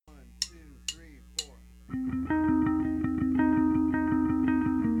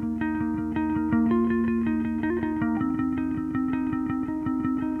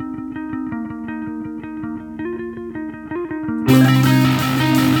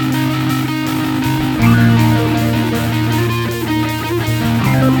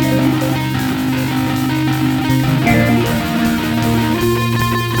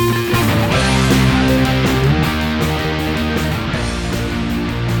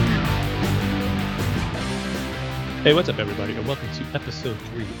Hey, what's up, everybody, and welcome to episode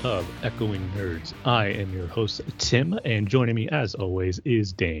 3 of Echoing Nerds. I am your host, Tim, and joining me, as always,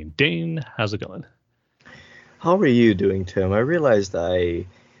 is Dane. Dane, how's it going? How are you doing, Tim? I realized I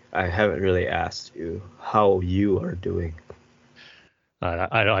haven't really asked you how you are doing.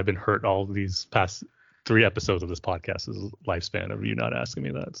 I've been hurt all these past 3 episodes of this podcast's lifespan of you not asking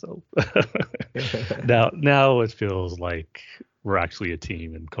me that, so now it feels like we're actually a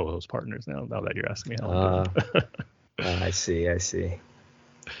team and co-host partners now that you're asking me how I'm doing. I see.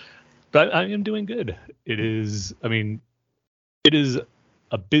 But I am doing good. It is a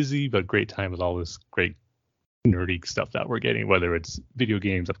busy but great time with all this great nerdy stuff that we're getting, whether it's video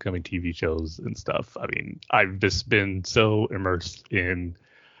games, upcoming TV shows, and stuff. I mean, I've just been so immersed in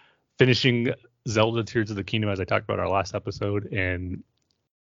finishing Zelda Tears of the Kingdom, as I talked about our last episode, and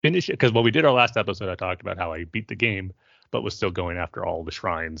finish it. Because when we did our last episode, I talked about how I beat the game, but was still going after all the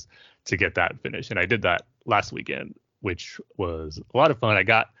shrines to get that finished. And I did that last weekend, which was a lot of fun. I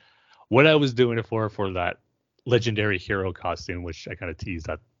got what I was doing it for that legendary hero costume, which I kind of teased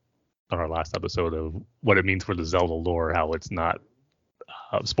at on our last episode of what it means for the Zelda lore, how it's not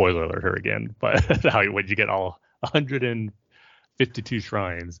spoiler alert here again, but how when you get all 152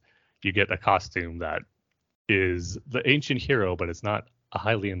 shrines, you get a costume that is the ancient hero, but it's not a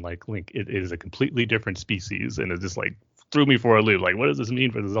Hylian like Link. It is a completely different species, and it just like threw me for a loop. Like, what does this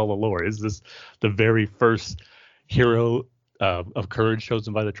mean for the Zelda lore? Is this the very first hero of courage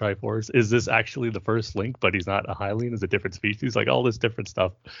chosen by the Triforce? Is this actually the first Link, but he's not a Hylian? Is a different species? Like all this different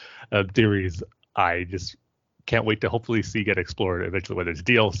stuff, theories. I just can't wait to hopefully see get explored eventually, whether it's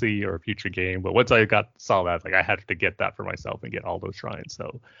DLC or a future game. But once I saw that, like I had to get that for myself and get all those shrines.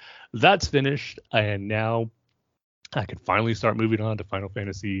 So that's finished, and now I can finally start moving on to Final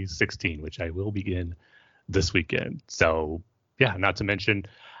Fantasy 16, which I will begin this weekend. So yeah, not to mention,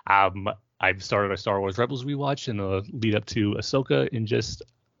 I've started a Star Wars Rebels rewatch and a lead up to Ahsoka in just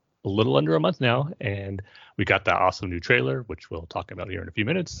a little under a month now, and we got that awesome new trailer, which we'll talk about here in a few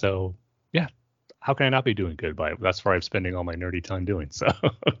minutes. So yeah, how can I not be doing good? But that's where I'm spending all my nerdy time doing.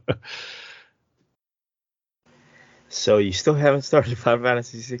 So you still haven't started Final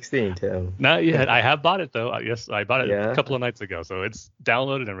Fantasy 16, Tim? Not yet. I have bought it though. Yes, I bought it a couple of nights ago, so it's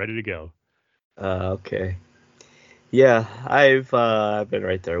downloaded and ready to go. Okay. Yeah, I've been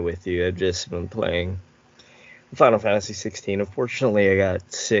right there with you. I've just been playing Final Fantasy 16. Unfortunately, I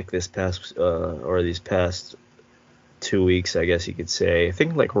got sick these past 2 weeks, I guess you could say. I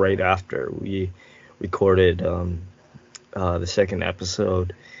think like right after we recorded the second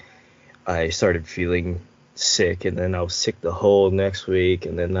episode, I started feeling sick, and then I was sick the whole next week,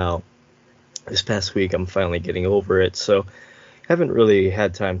 and then now this past week I'm finally getting over it. So haven't really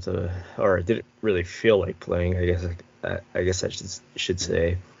had time to, or didn't really feel like playing, I guess I should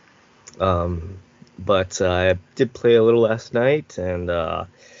say. But I did play a little last night, and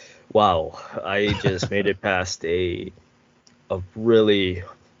wow, I just made it past one of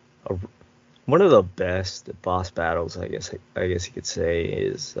the best boss battles, I guess you could say,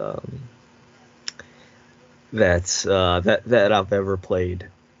 is that I've ever played.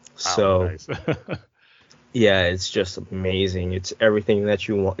 So nice. yeah, it's just amazing. It's everything that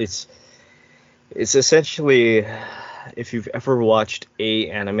you want. It's essentially, if you've ever watched a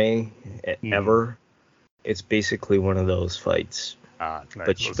anime ever, it's basically one of those fights. Nice.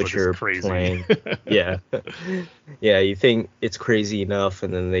 But you're crazy. Playing. Yeah. Yeah, you think it's crazy enough,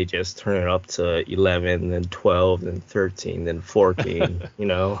 and then they just turn it up to 11, then 12, then 13, then 14, you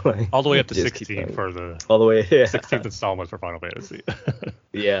know? All the way up to 16 for the all the way, yeah. 16th installment for Final Fantasy.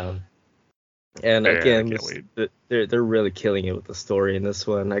 Yeah. And again, they're really killing it with the story in this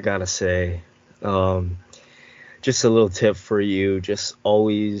one, I gotta say. Just a little tip for you, just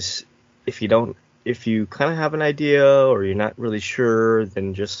always, if you kind of have an idea or you're not really sure,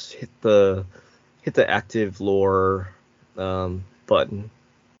 then just hit the active lore button,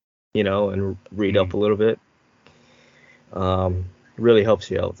 you know, and read up a little bit. It really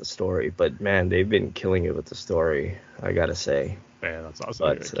helps you out with the story. But man, they've been killing it with the story, I gotta say. Man, that's awesome.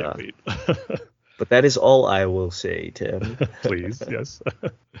 I can't wait. But that is all I will say, Tim. Please, yes.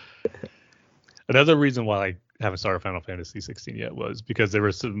 Another reason why I haven't started Final Fantasy 16 yet was because there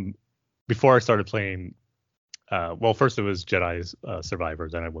was some, before I started playing well, first it was Jedi Survivor,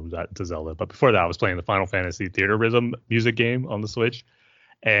 then I moved that to Zelda. But before that, I was playing the Final Fantasy Theater Rhythm music game on the Switch.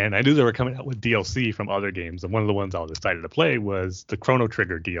 And I knew they were coming out with DLC from other games. And one of the ones I was excited to play was the Chrono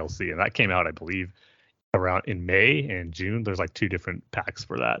Trigger DLC. And that came out, I believe, around in May and June. There's like 2 different packs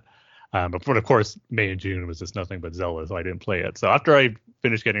for that. But of course, May and June was just nothing but Zelda, so I didn't play it. So after I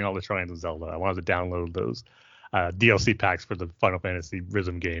finished getting all the shrines of Zelda, I wanted to download those DLC packs for the Final Fantasy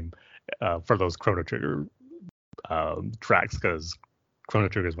Rhythm game for those Chrono Trigger tracks, because Chrono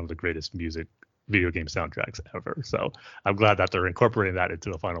Trigger is one of the greatest video game soundtracks ever. So I'm glad that they're incorporating that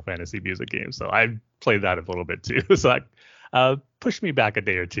into a Final Fantasy music game. So I played that a little bit too. So that pushed me back a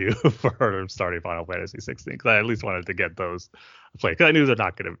day or two for starting Final Fantasy 16, because I at least wanted to get those played. Because I knew they're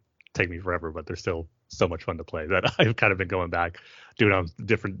not going to take me forever, but they're still so much fun to play that I've kind of been going back, doing on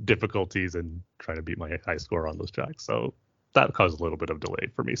different difficulties and trying to beat my high score on those tracks. So that caused a little bit of delay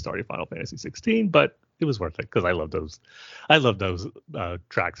for me starting Final Fantasy 16, but it was worth it because I love those. I love those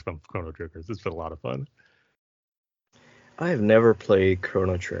tracks from Chrono Trigger. It's been a lot of fun. I have never played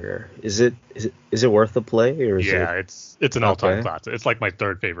Chrono Trigger. Is it worth the play, or is it's an all-time classic. It's like my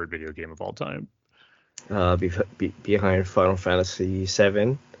 3rd favorite video game of all time. Behind Final Fantasy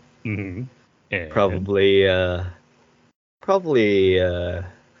 7. Mm-hmm. Probably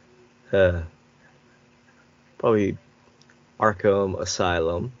Arkham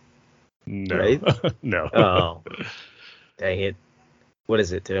Asylum. No. Right? No. Oh, dang it. What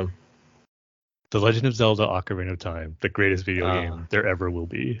is it, Tim? The Legend of Zelda Ocarina of Time, the greatest video game there ever will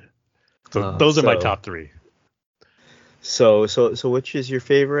be. So those are my top 3. So which is your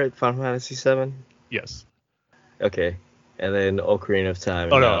favorite? Final Fantasy 7? Yes. Okay. And then Ocarina of Time.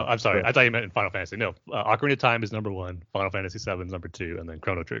 Oh, no, I'm sorry. I thought you meant in Final Fantasy. No, Ocarina of Time is number 1, Final Fantasy 7 is number 2, and then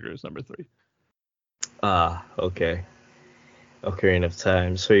Chrono Trigger is number 3. Okay. Ocarina of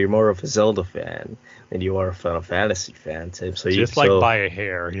Time. So you're more of a Zelda fan than you are a Final Fantasy fan, Tim. So just by a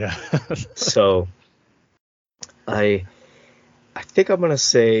hair, yeah. So I think I'm gonna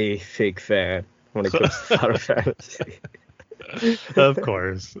say fake fan when it comes to Final Fantasy. Of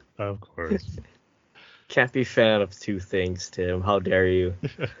course. Can't be fan of 2 things, Tim. How dare you?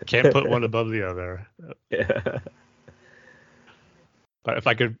 Can't put one above the other. Yeah. But if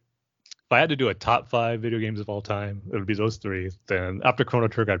I had to do a top 5 video games of all time, it would be those 3. Then after Chrono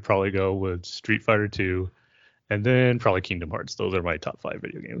Trigger, I'd probably go with Street Fighter 2, and then probably Kingdom Hearts. Those are my top 5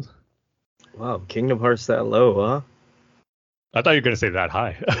 video games. Wow, Kingdom Hearts that low, huh? I thought you were going to say that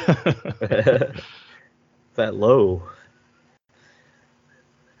high. That low.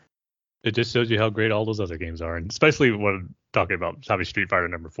 It just shows you how great all those other games are, and especially when talking about having Street Fighter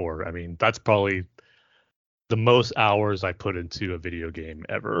number 4. I mean, that's probably the most hours I put into a video game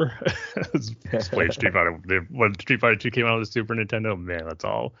ever. Played Street Fighter. When Street Fighter 2 came out on the Super Nintendo, man, that's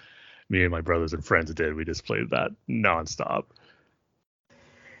all me and my brothers and friends did. We just played that nonstop.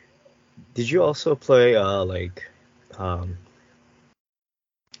 Did you also play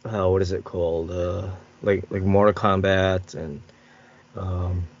what is it called? Like Mortal Kombat and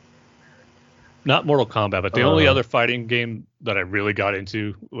not Mortal Kombat, but the only other fighting game that I really got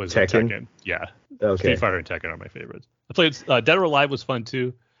into was Tekken. Yeah. Okay. Street Fighter and Tekken are my favorites. I played Dead or Alive was fun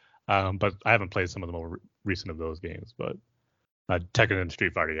too, but I haven't played some of the more recent of those games. But Tekken and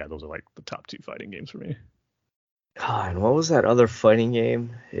Street Fighter, yeah, those are like the top 2 fighting games for me. God, and what was that other fighting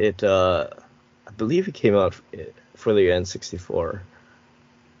game? I believe it came out for the N64.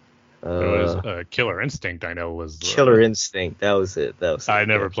 It was Killer Instinct. I know was Killer Instinct. That was it. I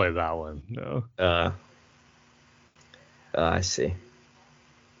never played that one. No. I see.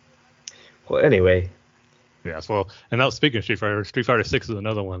 Well, anyway. Yes. Well, and now speaking of Street Fighter 6 is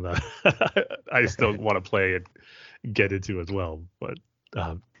another one that I still want to play and get into as well. But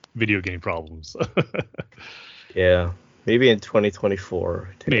video game problems. Yeah. Maybe in 2024.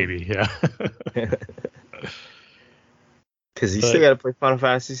 Maybe. Yeah. Because you still got to play Final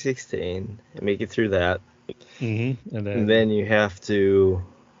Fantasy 16 and make it through that. Mm-hmm. And then you have to.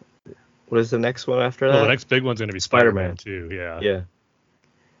 What is the next one after that? Well, the next big one's going to be Spider-Man 2. Yeah. Yeah.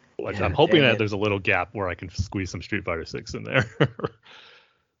 I'm hoping that there's a little gap where I can squeeze some Street Fighter 6 in there.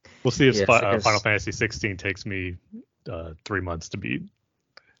 We'll see if Final Fantasy 16 takes me 3 months to beat.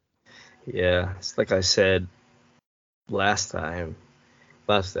 Yeah, it's like I said last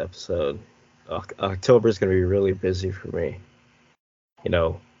episode. October is going to be really busy for me. You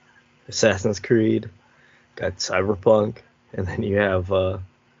know, Assassin's Creed, got Cyberpunk, and then you have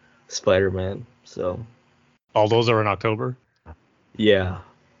Spider-Man. So all those are in October? Yeah.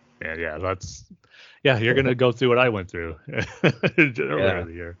 Yeah, you're going to go through what I went through earlier in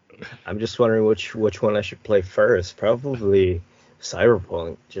the year. I'm just wondering which one I should play first. Probably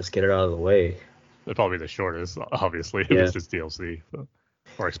Cyberpunk. Just get it out of the way. probably the shortest, obviously. Yeah. It was just DLC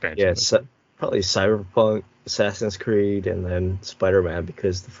or expansion. Yeah, probably Cyberpunk, Assassin's Creed, and then Spider-Man,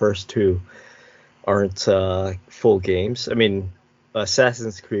 because the first two aren't full games. I mean,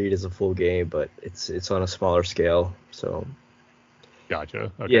 Assassin's Creed is a full game, but it's on a smaller scale. So.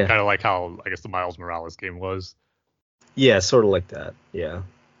 Gotcha. Okay. Yeah. Kind of like how I guess the Miles Morales game was. Yeah, sort of like that. Yeah.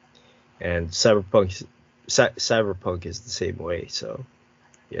 And Cyberpunk is the same way. So.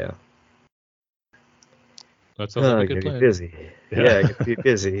 Yeah. That sounds like a good plan. Busy. Yeah, I get be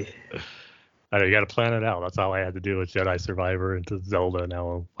busy. I know you got to plan it out. That's how I had to do with Jedi Survivor into Zelda. Now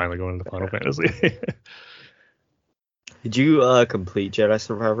I'm finally going into Final Fantasy. Did you complete Jedi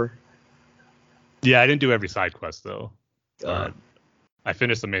Survivor? Yeah, I didn't do every side quest though. I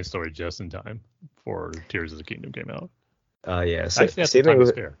finished the main story just in time for Tears of the Kingdom came out. Yeah. Same thing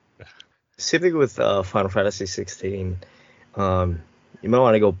with Final Fantasy 16. You might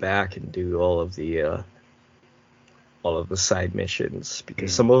want to go back and do all of the side missions,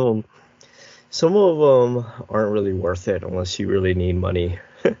 because some of them aren't really worth it unless you really need money.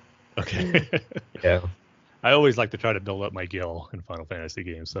 Okay. Yeah. I always like to try to build up my gil in Final Fantasy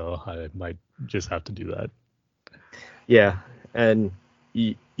games, so I might just have to do that. Yeah, and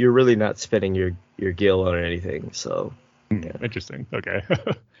you're really not spending your gil on anything, so. Yeah. Interesting. Okay.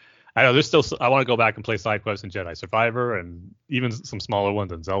 I know there's still. I want to go back and play side quests in Jedi Survivor and even some smaller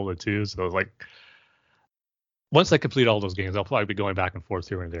ones in Zelda too. So like, once I complete all those games, I'll probably be going back and forth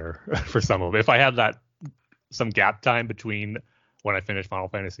here and there for some of them. If I have some gap time between when I finish Final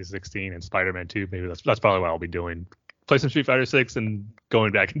Fantasy 16 and Spider-Man 2, maybe that's probably what I'll be doing. Play some Street Fighter 6 and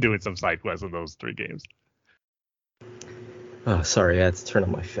going back and doing some side quests in those 3 games. Oh, sorry, I had to turn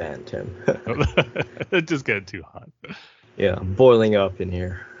on my fan, Tim. It's just getting too hot. Yeah, I'm boiling up in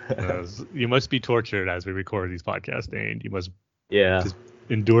here. You must be tortured as we record these podcasts, Dane. You must just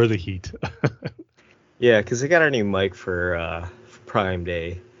endure the heat. Yeah, because I got a new mic for Prime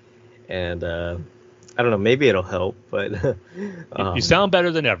Day, and I don't know, maybe it'll help, but you sound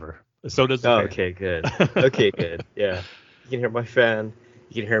better than ever. So does the fan. Okay, good. Okay, good. Yeah, you can hear my fan.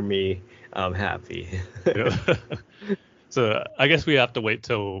 You can hear me. I'm happy. So I guess we have to wait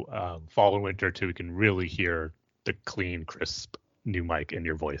till fall and winter till we can really hear the clean, crisp new mic in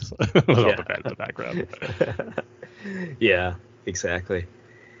your voice without the fan in the background. Yeah, exactly.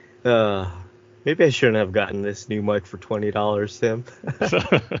 Maybe I shouldn't have gotten this new mic for $20, Tim.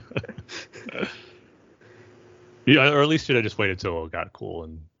 Yeah, or at least should have just waited till it got cool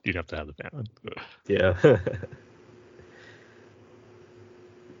and you'd have to have the fan on. Yeah.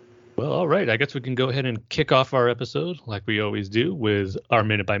 Well, all right. I guess we can go ahead and kick off our episode like we always do with our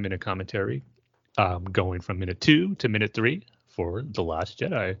minute-by-minute commentary, going from minute 2 to minute 3 for The Last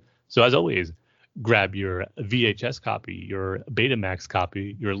Jedi. So as always, grab your VHS copy, your Betamax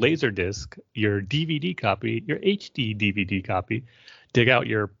copy, your Laserdisc, your DVD copy, your HD DVD copy. Dig out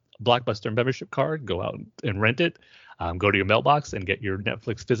your Blockbuster membership card, go out and rent it. Go to your mailbox and get your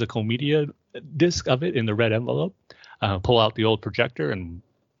Netflix physical media disc of it in the red envelope. Pull out the old projector and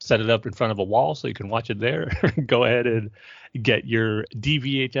set it up in front of a wall so you can watch it there. Go ahead and get your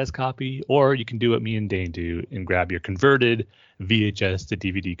DVHS copy, or you can do what me and Dane do and grab your converted VHS to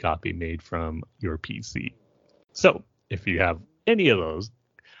DVD copy made from your PC. So if you have any of those,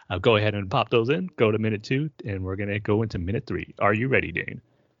 go ahead and pop those in. Go to minute 2, and we're going to go into minute 3. Are you ready, Dane?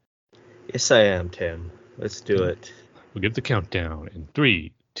 Yes, I am, Tim. Let's do it. We'll give the countdown in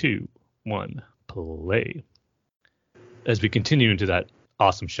 3, 2, 1, play. As we continue into that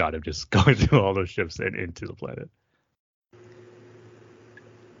awesome shot of just going through all those ships and into the planet.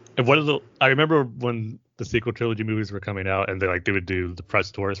 And I remember when the sequel trilogy movies were coming out and they would do the press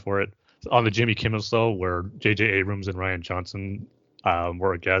tours for it on the Jimmy Kimmel show where J.J. Abrams and Rian Johnson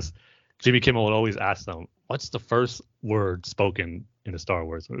were a guest. Jimmy Kimmel would always ask them, what's the first word spoken in a Star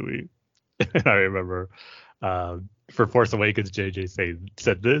Wars movie? And I remember for Force Awakens, J.J.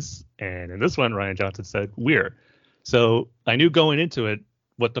 said this, and in this one, Rian Johnson said, we're. So I knew going into it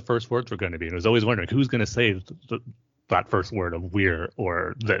what the first words were going to be. And I was always wondering who's going to say that first word of we're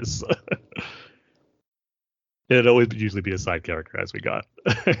or this. It'd always usually be a side character as we got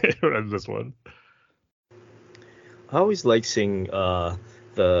in this one. I always like seeing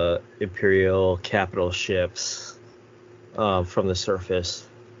the Imperial capital ships from the surface.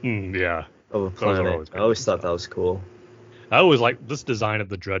 Yeah. Of a planet. I always thought that was cool. I always like this design of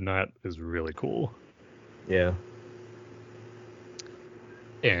the Dreadnought is really cool. Yeah.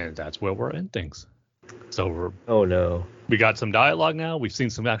 And that's where we're ending things. So oh no. We got some dialogue now. We've seen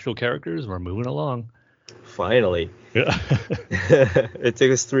some actual characters. We're moving along. Finally. Yeah. It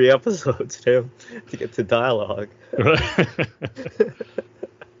took us 3 episodes, Tim, to get to dialogue.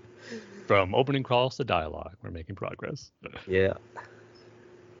 from opening crawls to dialogue. We're making progress. Yeah.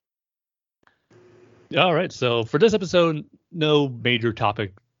 All right. So for this episode, no major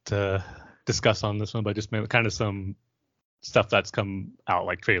topic to discuss on this one, but just kind of some stuff that's come out,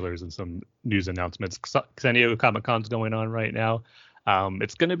 like trailers and some news announcements. San Diego Comic-Con's going on right now.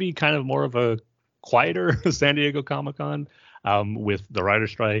 It's going to be kind of more of a quieter San Diego Comic-Con with the writer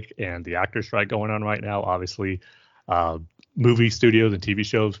strike and the actor strike going on right now. Obviously, movie studios and TV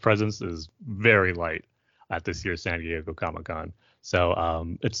shows presence is very light at this year's San Diego Comic-Con.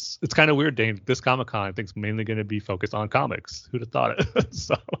 So it's kind of weird. Dane, this Comic-Con I think is mainly going to be focused on comics. Who'd have thought it?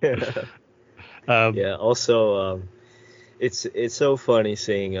 So yeah. Also, it's so funny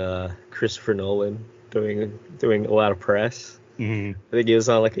seeing Christopher Nolan doing a lot of press. Mm-hmm. I think he was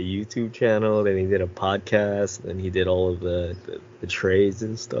on like a YouTube channel, then he did a podcast, and then he did all of the trades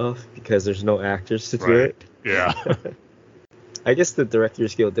and stuff because there's no actors to do it. Yeah. I guess the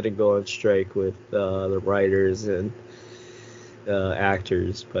Directors Guild didn't go on strike with the writers and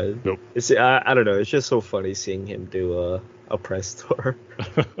actors, but nope. I don't know. It's just so funny seeing him do a press tour.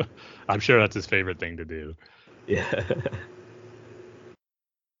 I'm sure that's his favorite thing to do. Yeah.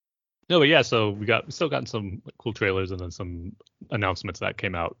 No, but yeah, so we still gotten some cool trailers and then some announcements that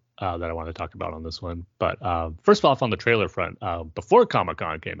came out that I want to talk about on this one. But first off, on the trailer front, before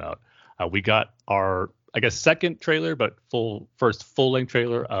Comic-Con came out, we got our, I guess, second trailer, but first full-length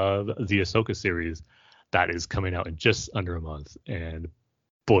trailer of the Ahsoka series that is coming out in just under a month. And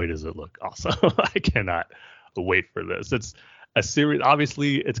boy, does it look awesome. I cannot wait for this. It's a series,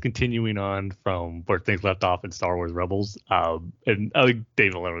 obviously, it's continuing on from where things left off in Star Wars Rebels. And I think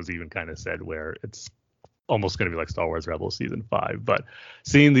Dave Filoni even kind of said where it's almost going to be like Star Wars Rebels Season 5. But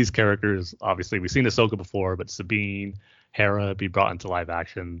seeing these characters, obviously, we've seen Ahsoka before, but Sabine, Hera be brought into live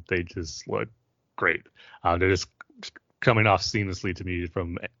action, they just look great. They're just coming off seamlessly to me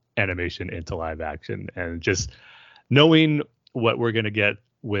from animation into live action. And just knowing what we're going to get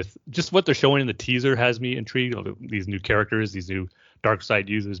with just what they're showing in the teaser has me intrigued. These new characters, these new dark side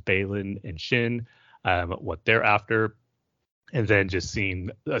users, Baylan and Shin, what they're after, and then just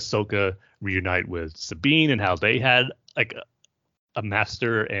seeing Ahsoka reunite with Sabine and how they had like a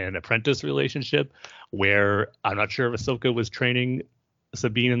master and apprentice relationship, where I'm not sure if Ahsoka was training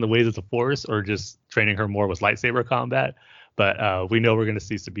Sabine in the ways of the Force or just training her more with lightsaber combat. But we know we're going to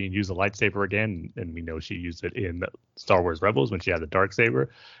see Sabine use a lightsaber again, and we know she used it in Star Wars Rebels when she had the Darksaber.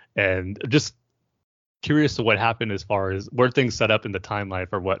 And just curious to what happened as far as where things set up in the timeline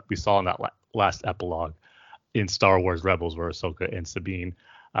for what we saw in that last epilogue in Star Wars Rebels, where Ahsoka and Sabine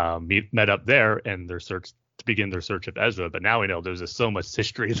met up there and begin their search of Ezra. But now we know there's just so much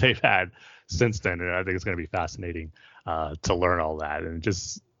history they've had since then, and I think it's going to be fascinating to learn all that. And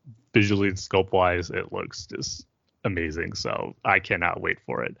just visually and scope-wise, it looks just amazing. So I cannot wait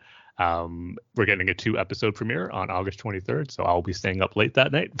for it. We're getting a 2-episode premiere on August 23rd, so I'll be staying up late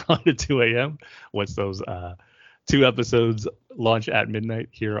that night, probably 2 a.m. once those 2 episodes launch at midnight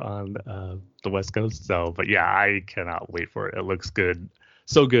here on the West Coast. So, but yeah, I cannot wait for it. It looks good,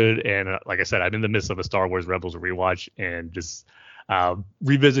 so good. And like I said, I'm in the midst of a Star Wars Rebels rewatch, and just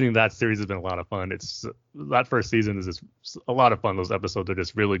revisiting that series has been a lot of fun. It's that first season is just a lot of fun. Those episodes are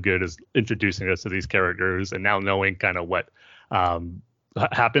just really good as introducing us to these characters, and now knowing kind of what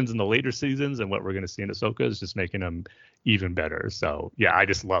happens in the later seasons and what we're going to see in Ahsoka is just making them even better. So yeah, I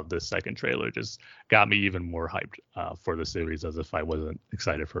just love this second trailer. Just got me even more hyped for the series, as if I wasn't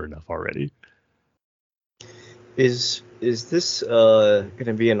excited for enough already. Is this going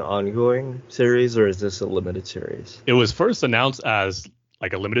to be an ongoing series, or is this a limited series? It was first announced as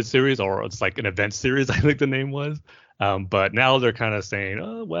like a limited series, or it's like an event series, I think the name was. But now they're kind of saying,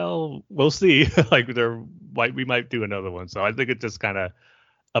 oh, well, we'll see. Like we might do another one. So I think it's just kind of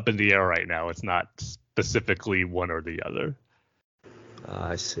up in the air right now. It's not specifically one or the other.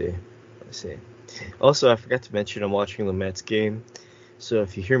 I see. Also, I forgot to mention I'm watching the Mets game. So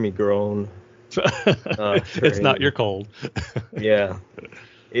if you hear me groan, it's not your cold. Yeah.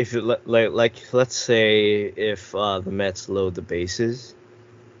 If it, let's say if the Mets load the bases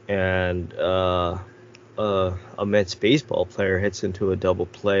and a Mets baseball player hits into a double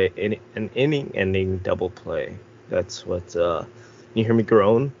play, an inning-ending double play. That's what. You hear me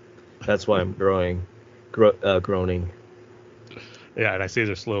groan? That's why I'm groaning. Yeah, and I see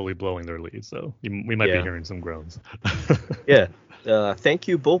they're slowly blowing their lead, so we might be hearing some groans. Yeah. Thank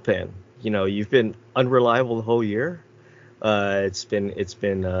you, bullpen. You know, you've been unreliable the whole year. It's been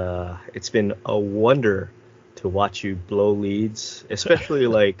a wonder to watch you blow leads, especially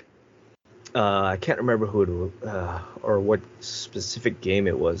like I can't remember who or what specific game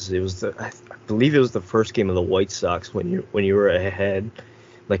it was. It was I believe it was the first game of the White Sox when you were ahead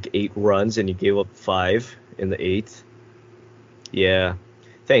like 8 runs and you gave up 5 in the 8th. Yeah,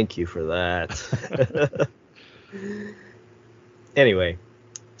 thank you for that. Anyway,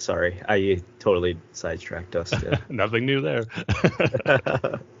 sorry, I totally sidetracked us. Nothing new there.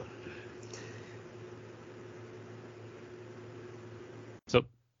 So,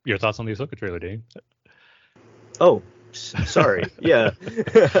 your thoughts on the Ahsoka trailer, Dane? Oh, sorry. Yeah.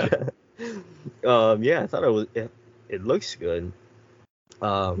 Yeah, I thought it looks good.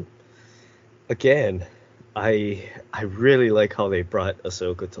 Again, I really like how they brought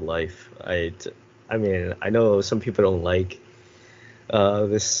Ahsoka to life. I mean, I know some people don't like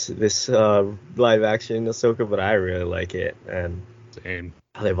this live action Ahsoka, but I really like it. And same.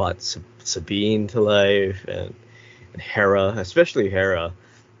 How they brought Sabine to life and Hera, especially Hera,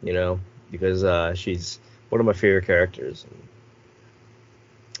 because she's one of my favorite characters.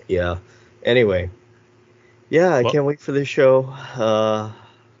 Yeah. Anyway, yeah, I can't wait for this show.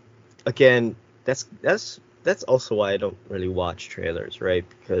 Again, that's also why I don't really watch trailers, right?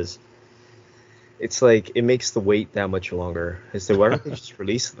 Because it's like it makes the wait that much longer. It's like, why don't they just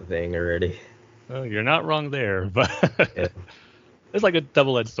release the thing already? Well, you're not wrong there, but yeah. It's like a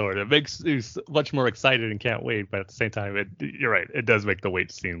double-edged sword. It makes you much more excited and can't wait, but at the same time, you're right. It does make the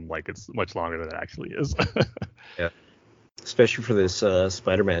wait seem like it's much longer than it actually is. Yeah, especially for this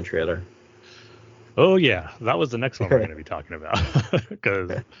Spider-Man trailer. Oh yeah, that was the next one we're going to be talking about,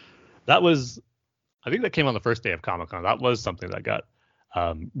 because that was, I think that came on the first day of Comic-Con. That was something that got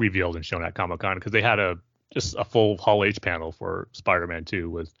revealed and shown at Comic-Con, because they had just a full Hall H panel for Spider-Man 2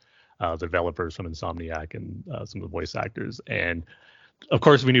 with the developers from Insomniac and some of the voice actors. And of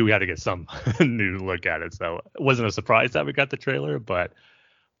course, we knew we had to get some new look at it. So it wasn't a surprise that we got the trailer, but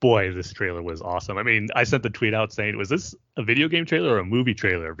boy, this trailer was awesome. I mean, I sent the tweet out saying, was this a video game trailer or a movie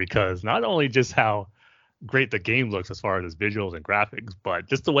trailer? Because not only just how great the game looks as far as its visuals and graphics, but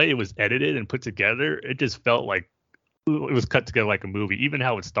just the way it was edited and put together, it just felt like it was cut together like a movie. Even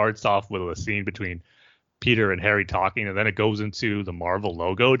how it starts off with a scene between Peter and Harry talking, and then it goes into the Marvel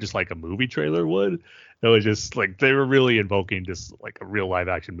logo, just like a movie trailer would. It was just like they were really invoking just like a real live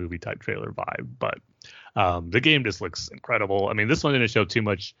action movie type trailer vibe. But the game just looks incredible. I mean, this one didn't show too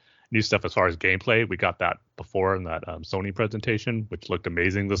much new stuff as far as gameplay. We got that before in that Sony presentation, which looked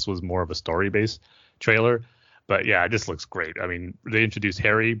amazing. This was more of a story-based trailer, but yeah, it just looks great. I mean, they introduced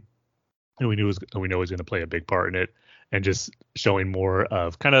Harry, and we know he's going to play a big part in it, and just showing more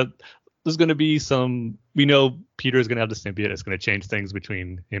of kind of. There's going to be we know Peter is going to have the symbiote. It's going to change things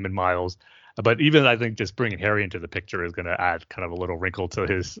between him and Miles. But even I think just bringing Harry into the picture is going to add kind of a little wrinkle to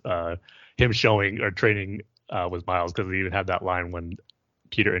his him showing or training with Miles, because they even had that line when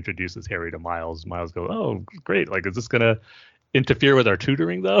Peter introduces Harry to Miles. Miles goes, "Oh, great! Like, is this going to interfere with our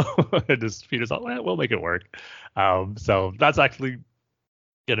tutoring though?" And just Peter's like, "We'll make it work." So that's actually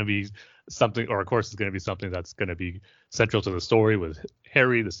going to be something, or of course it's going to be something that's going to be central to the story, with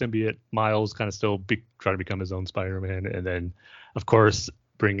Harry the symbiote, Miles kind of still trying to become his own Spider-Man, and then of course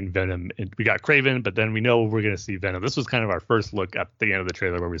bringing Venom in. We got Kraven, but then we know we're going to see Venom. This was kind of our first look at the end of the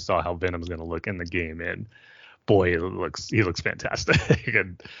trailer where we saw how Venom's going to look in the game, and boy, he looks fantastic.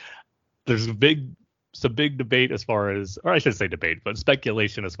 And there's some big debate as far as, or I should say debate, but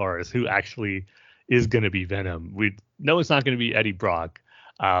speculation as far as who actually is going to be Venom. We know it's not going to be Eddie Brock.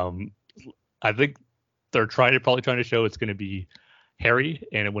 I think they're probably trying to show it's going to be Harry,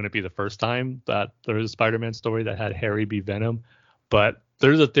 and it wouldn't be the first time that there's a Spider-Man story that had Harry be Venom. But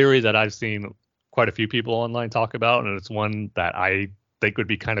there's a theory that I've seen quite a few people online talk about, and it's one that I think would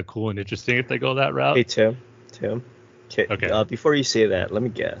be kind of cool and interesting if they go that route. Hey, Tim. Okay. Before you say that, let me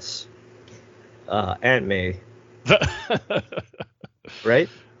guess. Aunt May. Right?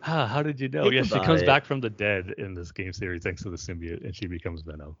 How did you know? Yeah, she comes back from the dead in this game series thanks to the symbiote, and she becomes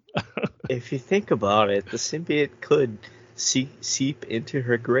Venom. If you think about it, the symbiote could seep into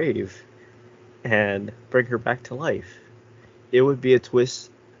her grave and bring her back to life. It would be a twist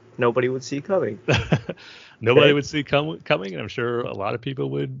nobody would see coming. Nobody would see coming, and I'm sure a lot of people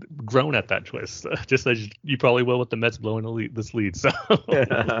would groan at that twist, just as you probably will with the Mets blowing this lead. So it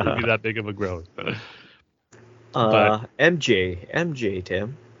would be that big of a groan. MJ,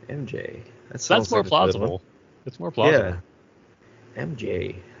 Tim. MJ. That's more plausible. It's more plausible. Yeah.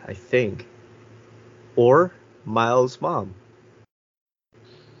 MJ, I think. Or Miles' mom.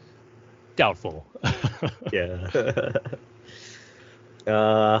 Doubtful. Yeah.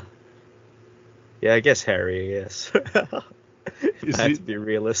 Yeah, I guess Harry, yes. It has to be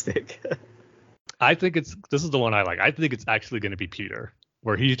realistic. I think this is the one I like. I think it's actually going to be Peter,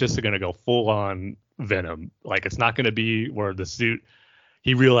 where he's just going to go full on Venom. Like, it's not going to be where the suit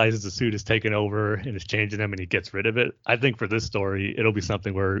he realizes the suit is taken over and is changing him and he gets rid of it. I think for this story, it'll be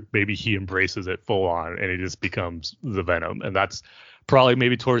something where maybe he embraces it full on and he just becomes the Venom. And that's probably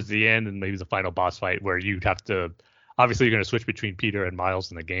maybe towards the end and maybe the final boss fight where you'd have to, obviously you're going to switch between Peter and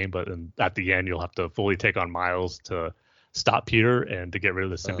Miles in the game, but at the end, you'll have to fully take on Miles to stop Peter and to get rid of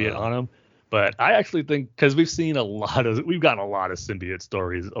the symbiote on him. But I actually think, because we've gotten a lot of symbiote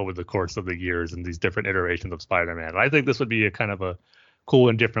stories over the course of the years and these different iterations of Spider-Man. I think this would be a kind of a cool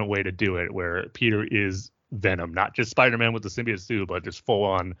and different way to do it, where Peter is Venom, not just Spider-Man with the symbiote suit, but just full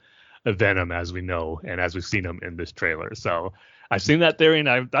on Venom as we know and as we've seen him in this trailer. So I've seen that theory,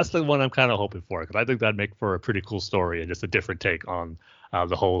 and that's the one I'm kind of hoping for, because I think that'd make for a pretty cool story and just a different take on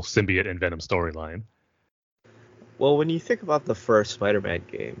the whole symbiote and Venom storyline. Well, when you think about the first Spider-Man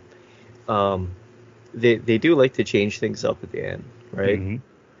game, they do like to change things up at the end, right? Mm-hmm.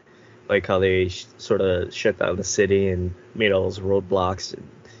 Like how they sort of shut down the city and made all those roadblocks and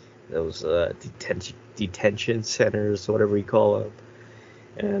those detention centers, whatever you call them.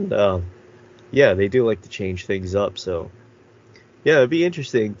 And yeah, they do like to change things up. So yeah, it'd be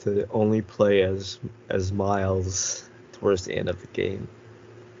interesting to only play as Miles towards the end of the game.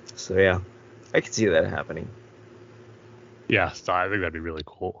 So yeah, I can see that happening. Yeah, so I think that'd be really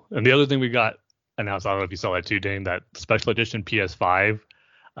cool. And the other thing we got announced, I don't know if you saw that too, Dane, that special edition PS5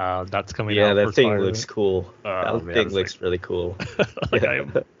 that's coming out. Yeah, that thing looks cool. That thing looks really cool.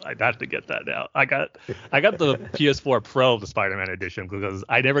 I'd have to get that now. I got the PS4 Pro, the Spider-Man edition, because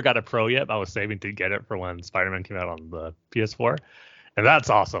I never got a Pro yet. But I was saving to get it for when Spider-Man came out on the PS4, and that's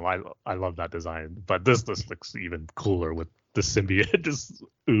awesome. I love that design. But this looks even cooler with the symbiote just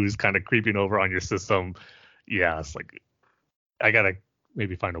ooze kind of creeping over on your system. Yeah, it's like I gotta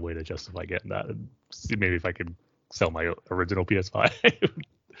maybe find a way to justify getting that and see maybe if I could sell my original PS5.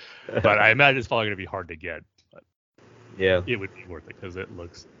 But I imagine it's probably going to be hard to get. But yeah, it would be worth it because it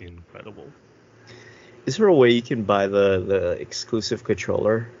looks incredible. Is there a way you can buy the exclusive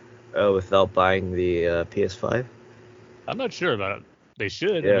controller without buying the PS5? I'm not sure about it. They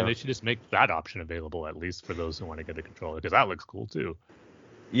should. Yeah. I mean, they should just make that option available at least for those who want to get a controller, because that looks cool too.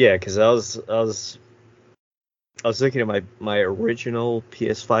 Yeah, because I was looking at my original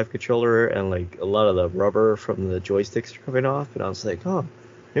PS5 controller, and like a lot of the rubber from the joysticks are coming off, and I was like, oh,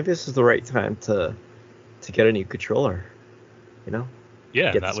 maybe this is the right time to get a new controller, you know?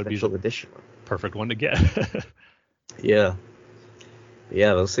 Yeah, that would be the edition. Perfect one to get. Yeah,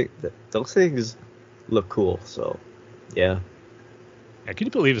 those things look cool. So, yeah. Yeah, can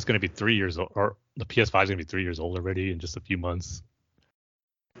you believe it's going to be 3 years old, or the PS5 is going to be 3 years old already in just a few months?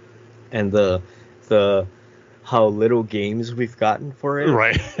 And the how little games we've gotten for it,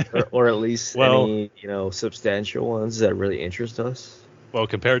 right? or at least any substantial ones that really interest us. Well,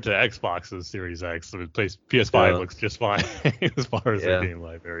 compared to Xbox's Series X, the PS5 looks just fine as far as the game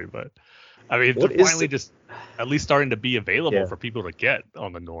library. But I mean, it's finally just at least starting to be available for people to get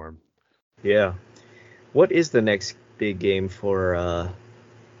on the norm. Yeah. What is the next big game for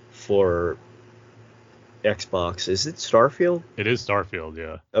Xbox? Is it Starfield? It is Starfield,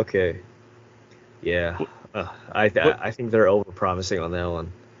 yeah. Okay. Yeah. I think they're overpromising on that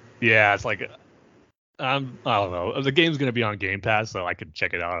one. Yeah, it's like I don't know. The game's gonna be on Game Pass, so I could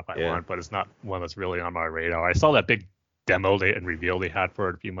check it out if I want, but it's not one that's really on my radar. I saw that big demo and reveal they had for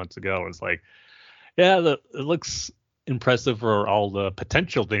it a few months ago, and it's like, it looks impressive for all the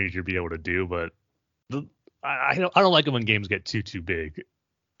potential things you'd be able to do, but I don't like it when games get too big,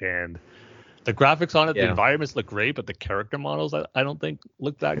 and the graphics on it, the environments look great, but the character models I don't think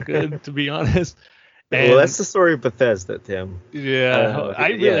look that good, to be honest. Well, that's the story of Bethesda, Tim. Yeah,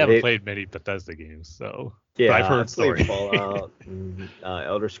 I really haven't played many Bethesda games, so yeah, I've heard stories. Fallout and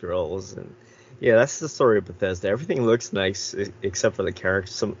Elder Scrolls, and yeah, that's the story of Bethesda. Everything looks nice except for the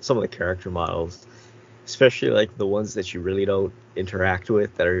characters, some of the character models, especially like the ones that you really don't interact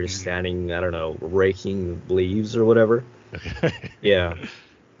with, that are just standing, I don't know, raking leaves or whatever. Yeah,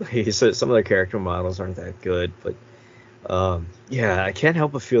 so some of the character models aren't that good, but. Yeah, I can't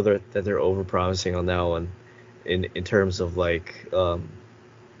help but feel that they're overpromising on that one, in terms of like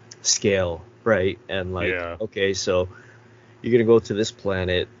scale, right? And like, okay, so you're gonna go to this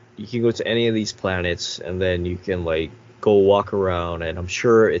planet. You can go to any of these planets, and then you can like go walk around, and I'm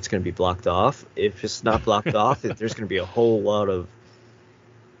sure it's gonna be blocked off. If it's not blocked off, there's gonna be a whole lot of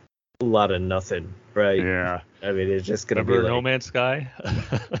nothing, right? Yeah. I mean, it's just gonna be like No Man's Sky.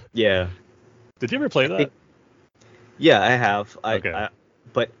 Yeah. Did you ever play that? Yeah, I have. Okay.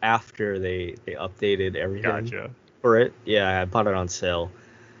 But after they updated everything for it, I bought it on sale,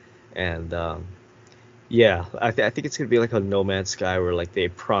 and I think it's gonna be like a No Man's Sky, where like they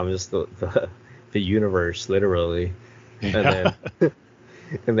promised the universe literally, and then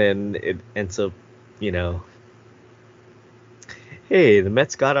And then it ends up, hey, the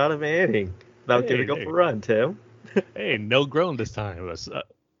Mets got out of an inning without giving up a run, Tim. Hey, no groan this time. It was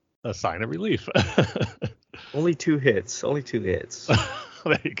a sign of relief. Only two hits. There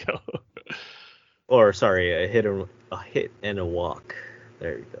you go. Or sorry, a hit and a walk.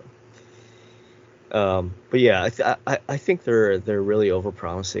 There you go. But yeah, I think they're really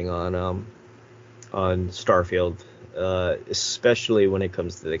overpromising on Starfield, especially when it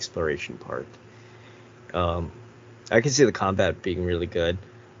comes to the exploration part. I can see the combat being really good,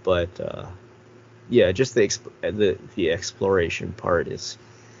 but yeah, just the exploration part is,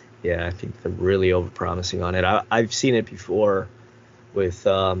 yeah, I think they're really overpromising on it. I've seen it before with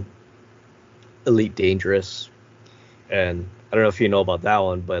Elite Dangerous, and I don't know if you know about that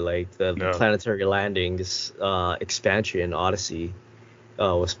one, but like the Planetary Landings expansion, Odyssey,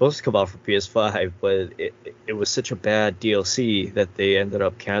 was supposed to come out for PS5, but it was such a bad DLC that they ended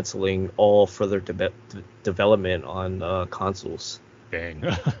up canceling all further development on consoles. Dang.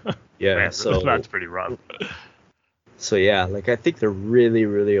 Yeah, man, so that's pretty rough. So yeah, like I think they're really,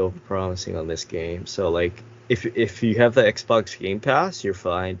 really overpromising on this game. So like if you have the Xbox Game Pass, you're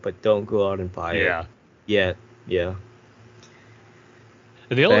fine, but don't go out and buy it yet. Yeah.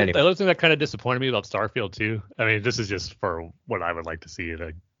 And the other thing that kind of disappointed me about Starfield too, I mean, this is just for what I would like to see in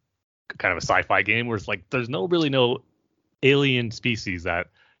a kind of a sci-fi game, where it's like there's no alien species that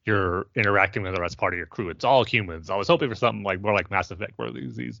you're interacting with as part of your crew. It's all humans. I was hoping for something like more like Mass Effect, where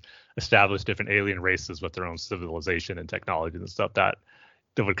these established different alien races with their own civilization and technology and stuff that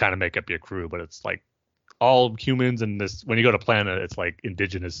would kind of make up your crew. But it's like all humans, and this, when you go to planet, it's like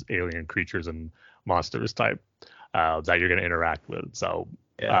indigenous alien creatures and monsters type that you're going to interact with. So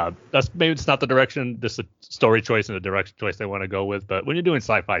that's maybe it's not the direction, just a story choice and a direction choice they want to go with. But when you're doing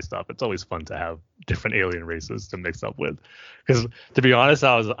sci-fi stuff, it's always fun to have different alien races to mix up with. Because to be honest,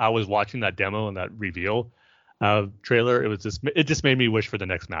 I was watching that demo and that reveal trailer. It just made me wish for the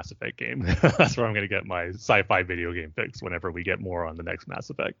next Mass Effect game. That's where I'm going to get my sci-fi video game fix whenever we get more on the next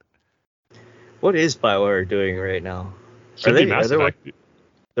Mass Effect. What is BioWare doing right now?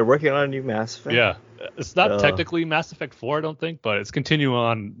 They're working on a new Mass Effect? Yeah. It's not technically Mass Effect 4, I don't think, but it's continuing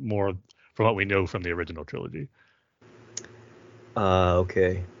on more from what we know from the original trilogy.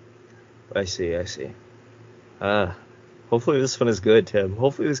 Okay. I see. Hopefully this one is good, Tim.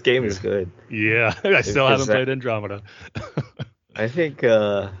 Hopefully this game is good. Yeah, I still haven't played Andromeda. I think,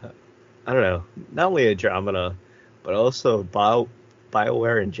 I don't know, not only Andromeda, but also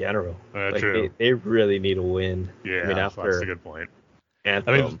BioWare in general. True. They really need a win. Yeah, I mean, that's a good point.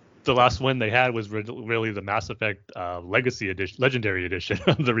 Anthem. I mean, the last win they had was really the Mass Effect Legacy Edition, Legendary Edition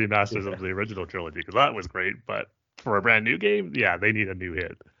of the remasters of the original trilogy, because that was great. But for a brand new game, yeah, they need a new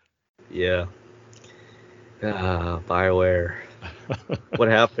hit. Yeah. BioWare. What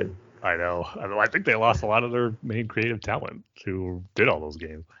happened? I know. I think they lost a lot of their main creative talent who did all those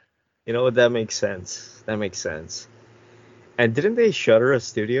games. You know what? That makes sense. And didn't they shutter a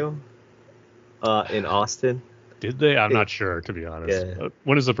studio in Austin? Did they? I'm not sure, to be honest. Yeah.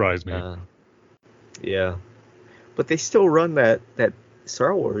 Wouldn't surprise me. Yeah. But they still run that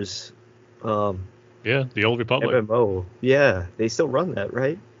Star Wars. Yeah, the Old Republic. MMO. Yeah, they still run that,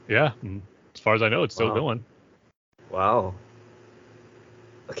 right? Yeah. As far as I know, it's still going. Wow.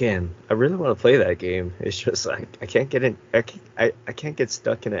 Again, I really want to play that game. It's just I can't get in. I can't get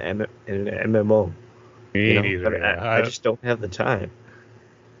stuck in an MMO. Me neither. Yeah. I just don't have the time.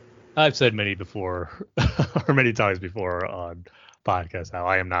 I've said many times before on podcasts how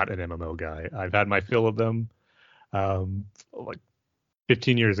I am not an MMO guy. I've had my fill of them, like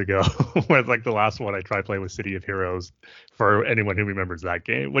 15 years ago, when like the last one I tried playing was City of Heroes, for anyone who remembers that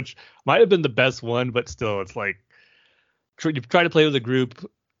game, which might have been the best one, but still, it's like you try to play with a group,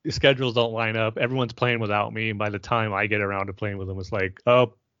 your schedules don't line up, everyone's playing without me, and by the time I get around to playing with them, it's like,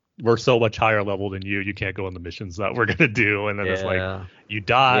 oh, we're so much higher level than you can't go on the missions that we're gonna do, and then it's like you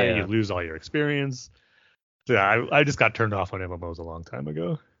die, you lose all your experience. Yeah, I just got turned off on MMOs a long time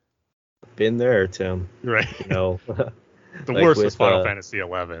ago. Been there, Tim. Right. The like worst was Final Fantasy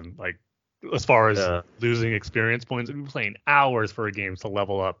 11. Like, as far as losing experience points, you're playing hours for a game to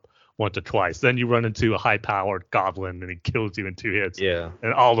level up once or twice. Then you run into a high-powered goblin and he kills you in 2 hits. Yeah.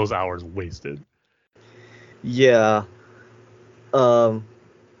 And all those hours wasted. Yeah.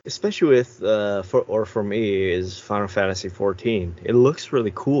 Especially with for me is Final Fantasy 14. It looks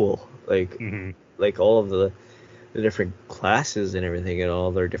really cool. Like like all of the different classes and everything and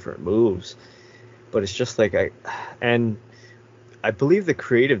all their different moves. But it's just like I believe the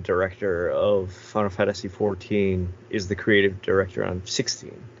creative director of Final Fantasy 14 is the creative director on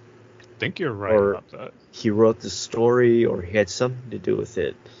 16. think you're right or about that. he wrote the story, or he had something to do with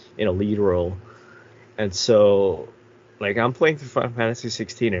it in a lead role. And so, like, I'm playing through Final Fantasy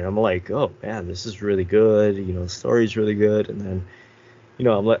 16, and I'm like, oh man, this is really good. You know, the story's really good. And then, you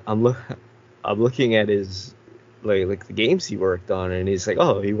know, I'm looking at his like the games he worked on, and he's like,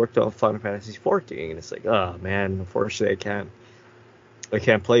 oh, he worked on Final Fantasy 14, and it's like, oh man, unfortunately I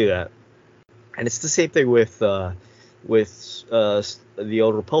can't play that. And it's the same thing with the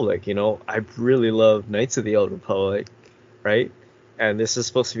Old Republic. You know, I really love Knights of the Old Republic, right? And this is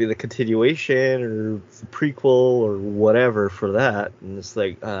supposed to be the continuation or the prequel or whatever for that, and it's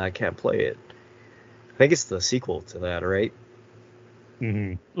like, I can't play it. I think it's the sequel to that, right?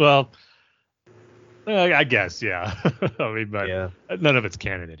 Mm-hmm. Well, I guess, yeah. I mean, but none of it's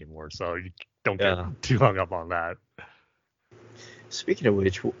canon anymore, so you don't get too hung up on that. Speaking of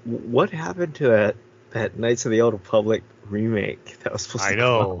which, what happened to that Knights of the Old Republic remake that was supposed to come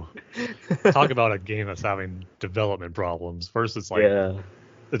out? I know. Talk about a game that's having development problems. First, it's like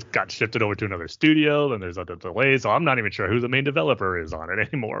it got shifted over to another studio, then there's other delays, so I'm not even sure who the main developer is on it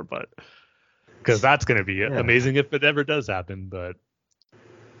anymore, but because that's going to be amazing if it ever does happen, but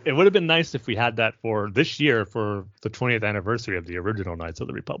it would have been nice if we had that for this year for the 20th anniversary of the original Knights of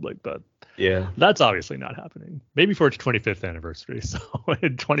the Republic, but that's obviously not happening. Maybe for its 25th anniversary, so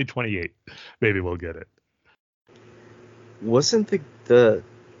in 2028, maybe we'll get it. Wasn't the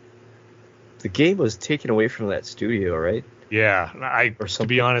game was taken away from that studio, right? Yeah, to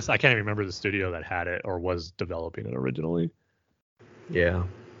be honest, I can't even remember the studio that had it or was developing it originally. Yeah.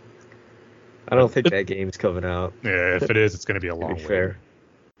 I don't think that game's coming out. Yeah, if it is, it's going to be a long way. Fair.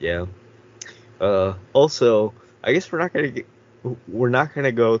 Yeah. Also, I guess we're not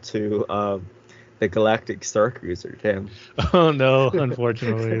gonna go to the Galactic Star Cruiser, Tim. Oh no,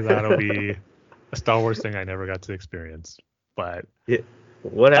 unfortunately, that'll be a Star Wars thing I never got to experience. But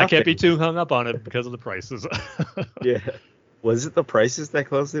what happened? I can't be too hung up on it because of the prices. Yeah. Was it the prices that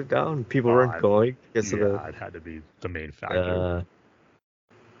closed it down? People weren't going because of the. It had to be the main factor.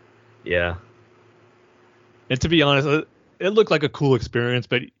 Yeah. And to be honest, it looked like a cool experience,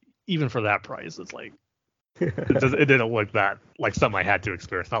 but even for that price, it's like it didn't look that like something I had to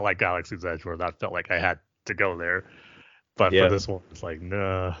experience. Not like Galaxy's Edge, where that felt like I had to go there. But for this one, it's like,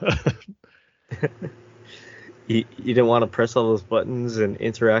 no. You didn't want to press all those buttons and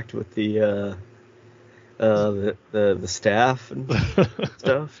interact with the staff and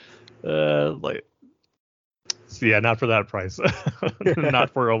stuff. Not for that price.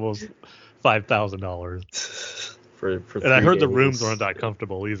 Not for almost $5,000. And I heard the rooms aren't that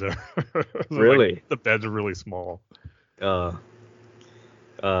comfortable either. Really? Like, the beds are really small. The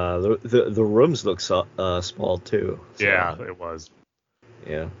rooms look small too. So. Yeah, it was.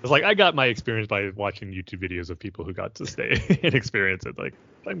 Yeah. It's like I got my experience by watching YouTube videos of people who got to stay and experience it. Like,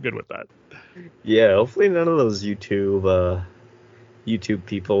 I'm good with that. Yeah, hopefully none of those YouTube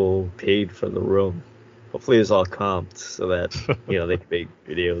people paid for the room. Hopefully it's all comped so that they can make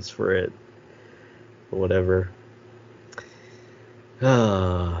videos for it or whatever.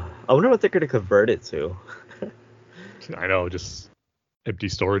 I wonder what they're going to convert it to. I know, just empty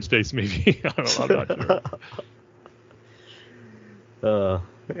storage space maybe. I don't know, I'm not sure.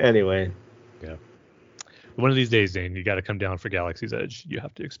 Anyway. Yeah. One of these days, Zane, you got to come down for Galaxy's Edge. You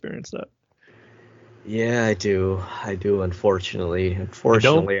have to experience that. Yeah, I do. Unfortunately,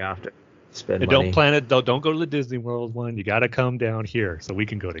 I have to spend money. Don't plan it. Don't go to the Disney World one. You got to come down here so we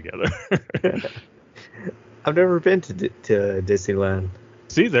can go together. I've never been to Disneyland.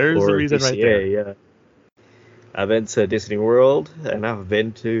 See, there's the reason right there. Yeah. I've been to Disney World, and I've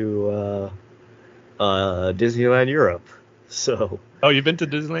been to Disneyland Europe. So. Oh, you've been to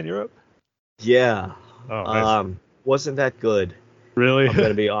Disneyland Europe? Yeah. Oh, nice. Wasn't that good? Really? I'm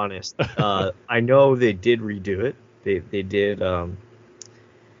gonna be honest. I know they did redo it. They did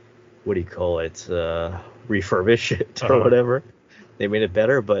what do you call it? Refurbish it or whatever. They made it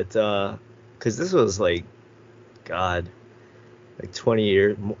better, but because this was like 20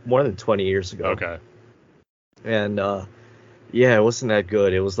 years, more than 20 years ago. Okay. And it wasn't that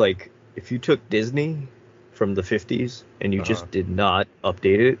good. It was like if you took Disney from the 50s and you just did not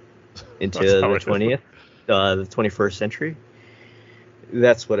update it into the 21st century.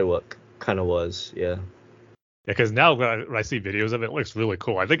 That's what it kind of was, yeah. Yeah, because now when I see videos of it, it looks really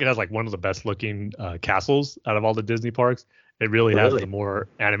cool. I think it has like one of the best looking castles out of all the Disney parks. It really has the more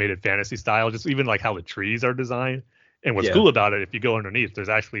animated fantasy style, just even like how the trees are designed. And what's cool about it, if you go underneath, there's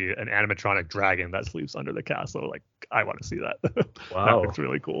actually an animatronic dragon that sleeps under the castle. Like, I want to see that. Wow. That looks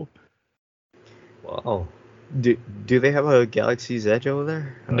really cool. Wow. Do they have a Galaxy's Edge over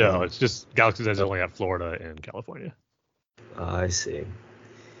there? No, it's just Galaxy's Edge is only at Florida and California. I see.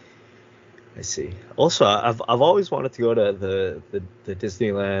 I see. Also, I've always wanted to go to the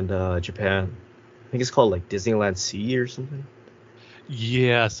Disneyland Japan. I think it's called like Disneyland Sea or something.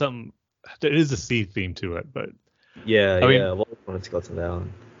 Yeah, there is a sea theme to it, but Yeah, I mean, I've always wanted to go to that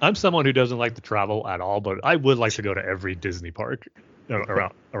one. I'm someone who doesn't like to travel at all, but I would like to go to every Disney park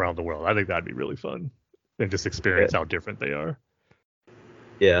around the world. I think that'd be really fun and just experience how different they are.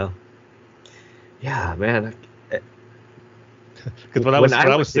 Yeah. Yeah, man. Because when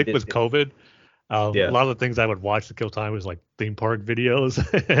I was sick with COVID, a lot of the things I would watch to kill time was like theme park videos.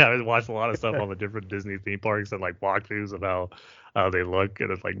 I would watch a lot of stuff on the different Disney theme parks and like walkthroughs of how they look,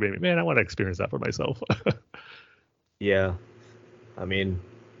 and it's like, maybe, man, I want to experience that for myself. Yeah, I mean,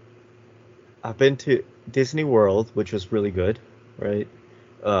 I've been to Disney World, which was really good, right?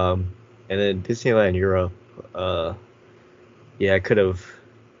 And then Disneyland Europe. Yeah, I could have.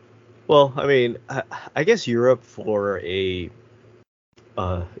 Well, I mean, I guess Europe for a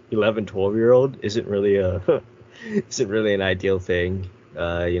 11, 12-year-old isn't really an ideal thing.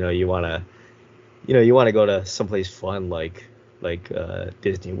 You wanna go to someplace fun like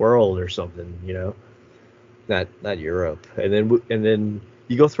Disney World or something. Not Europe. And then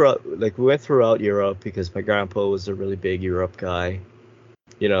you go throughout, like we went throughout Europe because my grandpa was a really big Europe guy.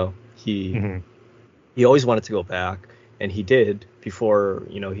 He always wanted to go back, and he did before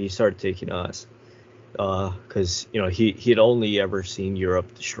he started taking us. Because he'd only ever seen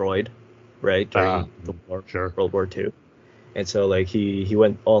Europe destroyed, right, during the war, World War II, and so like he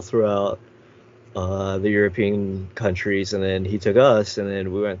went all throughout the European countries, and then he took us, and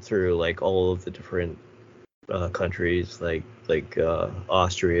then we went through like all of the different countries, like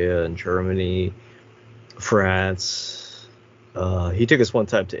Austria and Germany, France. He took us one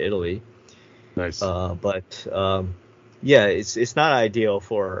time to Italy. Nice. But yeah, it's not ideal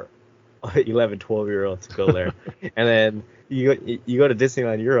for 11, 12-year-old to go there. And then you go to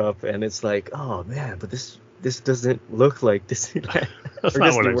Disneyland Europe, and it's like, oh man, but this doesn't look like Disneyland. That's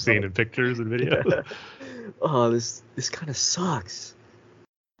not what I've seen in pictures and videos. Oh, this kind of sucks.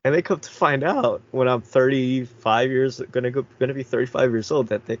 And they come to find out when I'm 35 years, gonna be 35 years old,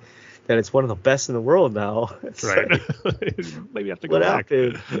 that it's one of the best in the world now. It's right. Like, maybe you have to go back.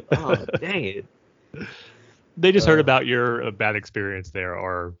 Happened? Oh, dang it. They just heard about your bad experience there,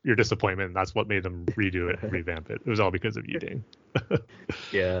 or your disappointment, and that's what made them redo it, revamp it. It was all because of you, Dane.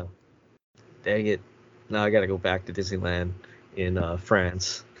 Yeah. Dang it. Now I gotta go back to Disneyland in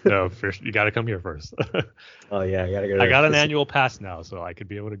France. No, first you gotta come here first. Oh yeah, I gotta go. I got an annual pass now, so I could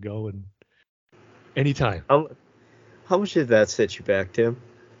be able to go and anytime. How much did that set you back, Tim?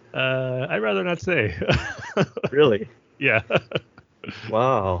 I'd rather not say. Really? Yeah.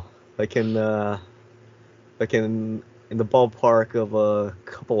 Wow. In the ballpark of a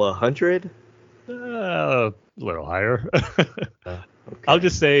couple of hundred? A little higher. Okay. I'll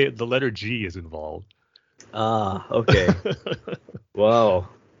just say the letter G is involved. Okay. Wow.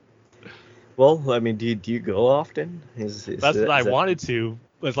 Well, I mean, do you go often? That's what I wanted to.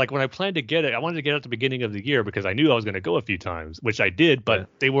 It's like when I planned to get it, I wanted to get it at the beginning of the year because I knew I was going to go a few times, which I did, but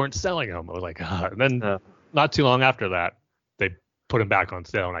they weren't selling them. I was like, and then not too long after that, they put them back on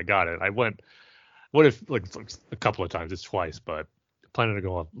sale, and I got it. I went, what if like a couple of times, it's twice, but planning to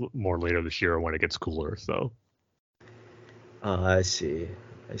go more later this year when it gets cooler. So. I see.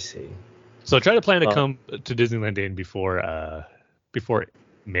 So try to plan to come to Disneyland Dane before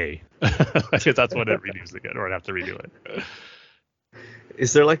May. I guess that's when it renews again, or I'd have to redo it.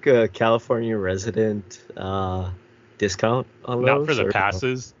 Is there like a California resident discount on those? Not for the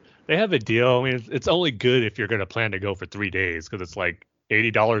passes. They have a deal. I mean, it's only good if you're going to plan to go for 3 days because it's like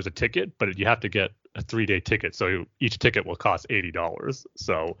 $80 a ticket, but you have to get a 3-day ticket. So each ticket will cost $80.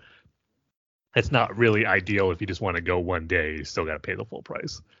 So it's not really ideal if you just want to go one day. You still got to pay the full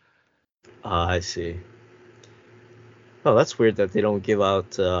price. I see. Oh, that's weird that they don't give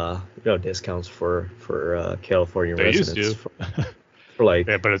out discounts for California residents. They used to. For like,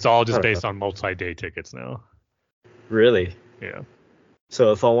 yeah, but it's all just based on multi-day tickets now. Really? Yeah.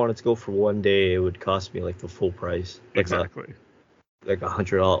 So if I wanted to go for one day, it would cost me like the full price. Like exactly. Like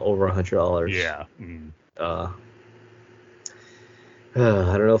 $100, over $100. Yeah. Mm. I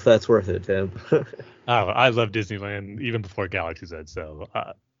don't know if that's worth it, Tim. I love Disneyland even before Galaxy's Edge, so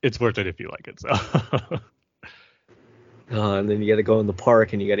it's worth it if you like it. So. And then you got to go in the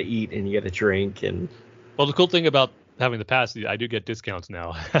park and you got to eat and you got to drink and. Well, the cool thing about having the pass, I do get discounts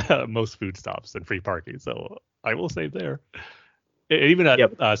now at most food stops and free parking, so I will save there. Even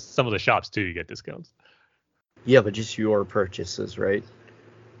at some of the shops too, you get discounts. Yeah, but just your purchases, right?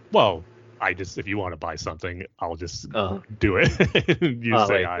 Well, if you want to buy something, I'll just do it. You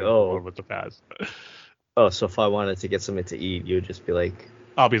say I'm with the pass. Oh, so if I wanted to get something to eat, you would just be like,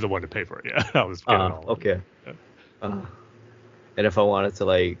 I'll be the one to pay for it. Yeah, I'll just get it all. Okay. Yeah. And if I wanted to,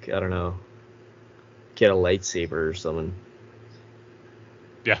 like, I don't know, get a lightsaber or something.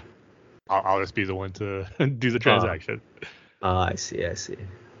 Yeah, I'll just be the one to do the transaction. I see.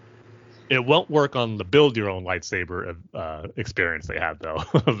 It won't work on the build your own lightsaber experience they have though.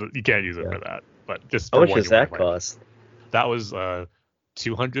 You can't use it for that. But just how much does that cost? That was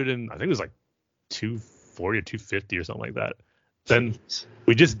 200 and I think it was like 240 or 250 or something like that. Then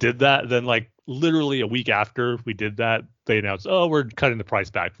we just did that. Then like literally a week after we did that, they announced, "Oh, we're cutting the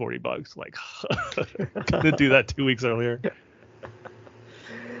price back $40." Like, couldn't do that 2 weeks earlier.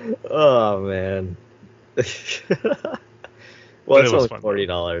 Oh man. Well, it's only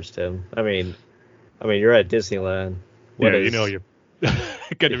 $40, Tim. I mean, you're at Disneyland. You're going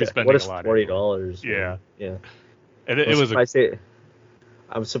to be spending a lot. What is $40? Yeah. And it was.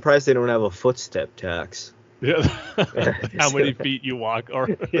 I'm surprised they don't have a footstep tax. Yeah. How many feet you walk or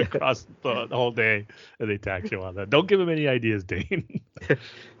across the whole day, and they tax you on that. Don't give them any ideas, Dane.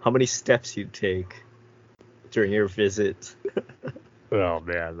 How many steps you take during your visit? Oh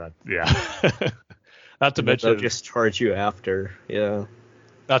man, Not to mention, they'll just charge you after. Yeah.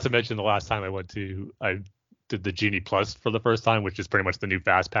 Not to mention the last time I did the Genie Plus for the first time, which is pretty much the new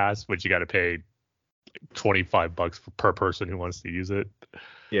Fast Pass, which you got to pay $25 per person who wants to use it.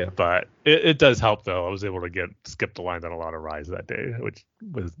 Yeah. But it does help though. I was able to skip the lines on a lot of rides that day, which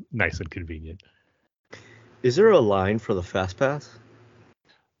was nice and convenient. Is there a line for the Fast Pass?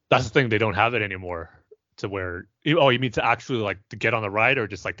 That's the thing. They don't have it anymore. To where you mean to actually like to get on the ride or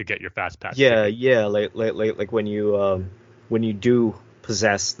just like to get your Fast Pass? Yeah, like when you do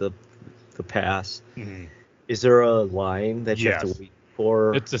possess the pass, is there a line that you have to wait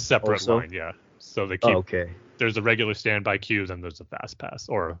for? It's a separate line, yeah. So they keep. Okay. There's a regular standby queue, and there's a Fast Pass,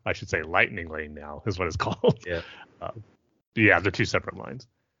 or I should say Lightning Lane now is what it's called. Yeah. They're two separate lines.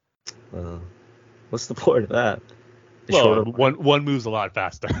 What's the point of that? Well, one moves a lot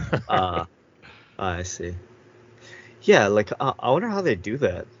faster. I see. Yeah, like I wonder how they do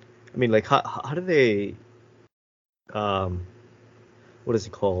that. I mean, like how do they what is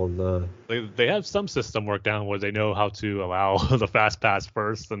it called? They have some system worked down where they know how to allow the Fast Pass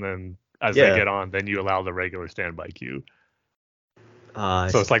first, and then as they get on, then you allow the regular standby queue.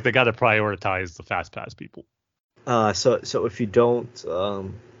 So it's like they got to prioritize the Fast Pass people. So if you don't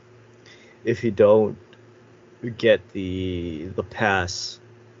get the pass,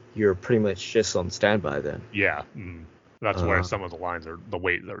 you're pretty much just on standby then. Yeah, that's where some of the lines the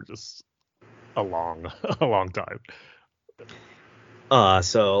waits are just a long time.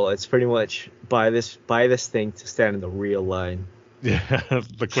 So it's pretty much buy this thing to stand in the real line. Yeah,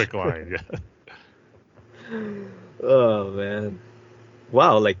 the quick line. Yeah. Oh man,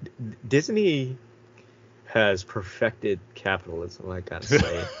 wow! Like Disney has perfected capitalism. I gotta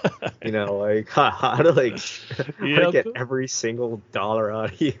say, like how to get every single dollar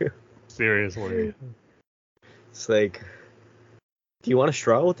out of you. Seriously. It's like, do you want to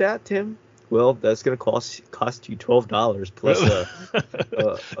struggle with that, Tim? Well, that's gonna cost you $12 plus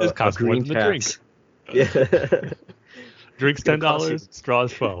a green tax. Yeah. Drinks $10,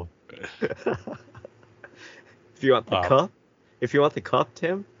 straws $12. If you want the cup,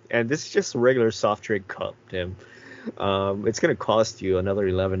 Tim, and this is just a regular soft drink cup, Tim, it's gonna cost you another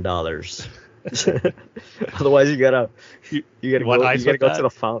 $11. Otherwise, you gotta go to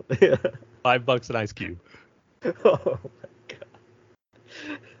the fountain. $5 an ice cube. Oh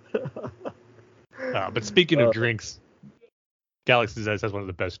my god. But speaking of drinks, Galaxy's Edge has one of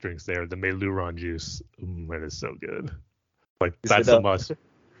the best drinks there, the Meiluron juice. It is so good. Like that's a must.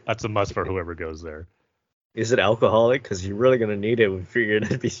 That's a must for whoever goes there. Is it alcoholic? Because you're really gonna need it if you're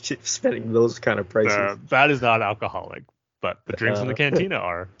gonna be spending those kind of prices. That is not alcoholic, but the drinks in the cantina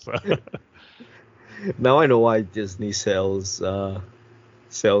are. So. Now I know why Disney sells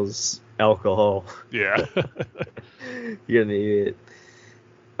alcohol. Yeah. You're gonna need it.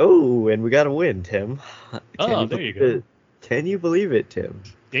 Oh, and we got a win, Tim. There you go. Can you believe it, Tim?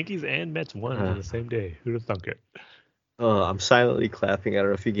 Yankees and Mets won on the same day. Who'd have thunk it? Oh, I'm silently clapping. I don't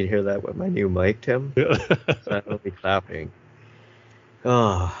know if you can hear that with my new mic, Tim. Silently clapping.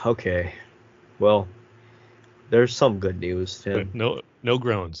 Oh, okay. Well, there's some good news, Tim. No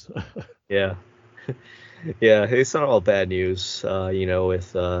groans. Yeah. Yeah, it's not all bad news,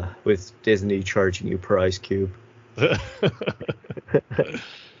 with Disney charging you per ice cube.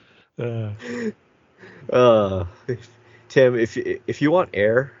 Tim, if you want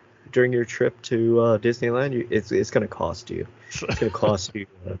air during your trip to Disneyland, it's going to cost you. It's going to cost you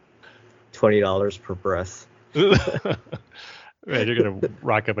 $20 per breath. Man, you're going to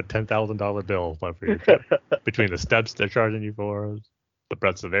rack up a $10,000 bill for your trip between the steps they're charging you for, the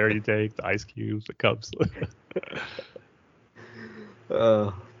breaths of air you take, the ice cubes, the cups.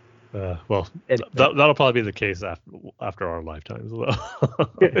 Well, that'll probably be the case after our lifetimes.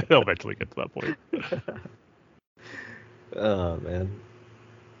 They'll eventually get to that point. Oh, man.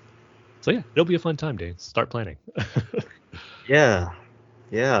 So, yeah, it'll be a fun time, Dane. Start planning. Yeah.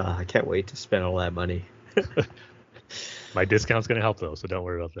 I can't wait to spend all that money. My discount's going to help, though, so don't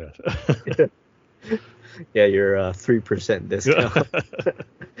worry about that. Yeah, your 3% discount.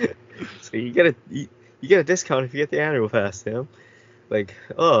 So you get a discount if you get the annual pass, Sam. Like,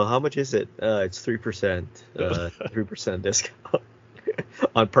 oh, how much is it? It's 3%. 3% discount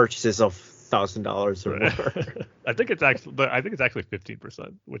on purchases of $1,000 or more. I think it's actually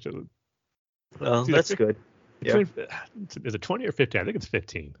 15%, which is. Well, that's good. Yeah. Is it 20 or 15? I think it's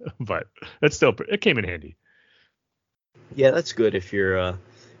 15, but it came in handy. Yeah, that's good if you're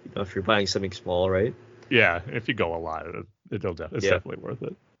if you're buying something small, right? Yeah, if you go a lot, it's definitely worth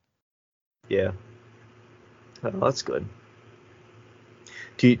it. Yeah. Oh, that's good.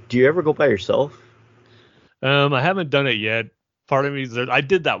 Do you ever go by yourself? I haven't done it yet. Part of me I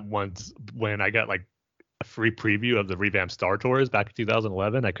did that once when I got like a free preview of the revamped Star Tours back in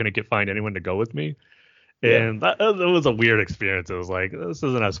 2011. I couldn't find anyone to go with me. And that was a weird experience. It was like, this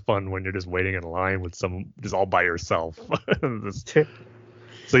isn't as fun when you're just waiting in line with someone just all by yourself.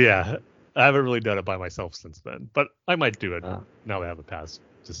 So yeah, I haven't really done it by myself since then, but I might do it now that I have a pass,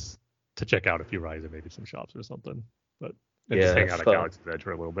 just to check out a few rides and maybe some shops or something. But just hang out at Galaxy's Edge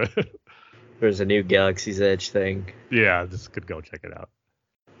for a little bit. There's a new Galaxy's Edge thing. Yeah, just could go check it out.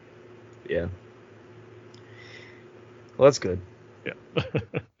 Yeah. Well, that's good. Yeah.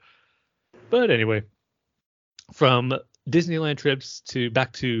 But anyway, from Disneyland trips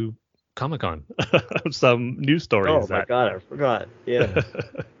back to Comic-Con, some news stories. Oh my God, I forgot. Yeah.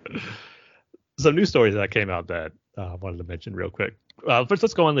 Some news stories that came out that I wanted to mention real quick. First,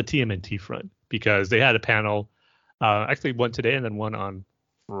 let's go on the TMNT front, because they had a panel, actually one today and then one on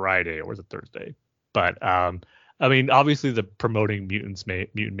Friday, or was it Thursday? But I mean, obviously the promoting Mutant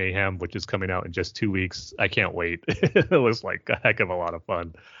Mayhem, which is coming out in just 2 weeks. I can't wait. It was like a heck of a lot of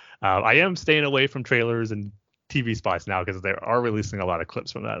fun. I am staying away from trailers and TV spots now because they are releasing a lot of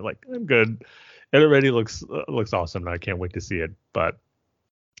clips from that. Like, I'm good. It already looks awesome, and I can't wait to see it. But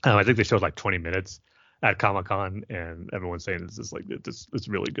I think they showed like 20 minutes at Comic-Con, and everyone's saying it's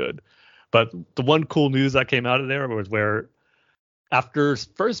really good. But the one cool news that came out of there was where, after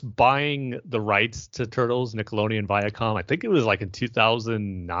first buying the rights to Turtles, Nickelodeon, Viacom, I think it was like in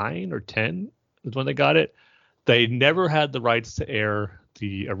 2009 or 10 is when they got it. They never had the rights to air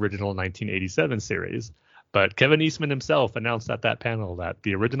the original 1987 series. But Kevin Eastman himself announced at that panel that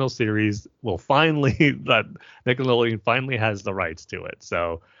the original series that Nickelodeon finally has the rights to it.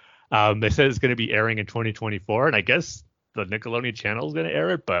 So they said it's going to be airing in 2024, and I guess the Nickelodeon channel is going to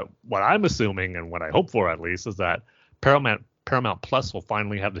air it. But what I'm assuming, and what I hope for at least, is that Paramount Plus will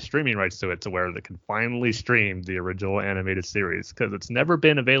finally have the streaming rights to it, to where they can finally stream the original animated series, because it's never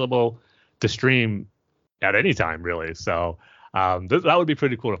been available to stream at any time, really. So that would be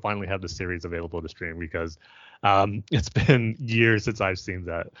pretty cool to finally have the series available to stream, because it's been years since I've seen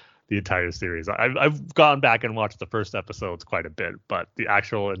the entire series. I've gone back and watched the first episodes quite a bit, but the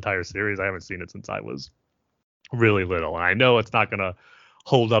actual entire series, I haven't seen it since I was really little. And I know it's not going to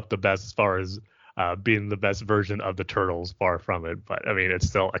hold up the best as far as being the best version of the Turtles, far from it. But I mean, it's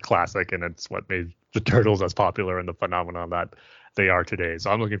still a classic, and it's what made the Turtles as popular and the phenomenon that they are today.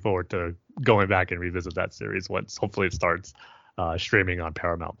 So I'm looking forward to going back and revisit that series once hopefully it starts streaming on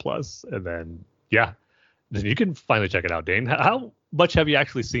Paramount Plus. And then then you can finally check it out. Dane, how much have you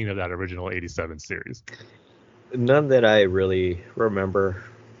actually seen of that original 87 series? None that I really remember.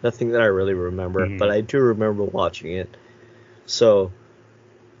 Nothing that I really remember, but I do remember watching it. So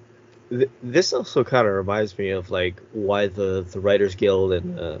this also kind of reminds me of like why the Writers Guild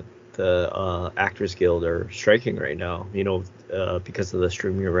and the Actors Guild are striking right now. Because of the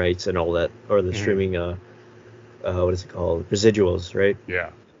streaming rights and all that, or the streaming what is it called? Residuals, right? Yeah.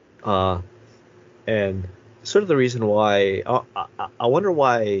 And sort of the reason why I wonder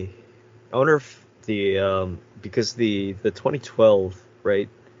if the because the 2012, right?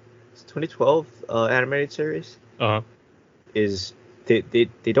 It's 2012 animated series. Is they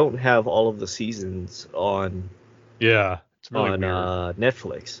don't have all of the seasons on. Yeah, it's really on weird.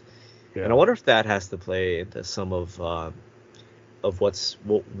 Netflix. Yeah. And I wonder if that has to play into some of why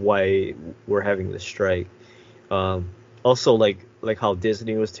we're having this strike. Also, like how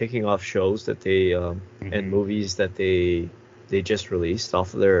Disney was taking off shows that they and movies that they just released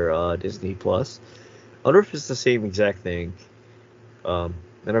off of their Disney Plus. I wonder if it's the same exact thing.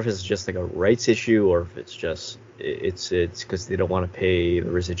 I don't know if it's just like a rights issue or if it's just it's because they don't want to pay the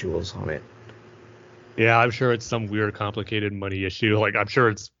residuals on it. Yeah, I'm sure it's some weird, complicated money issue. Like, I'm sure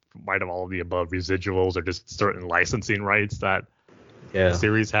it's might have all of the above residuals or just certain licensing rights that the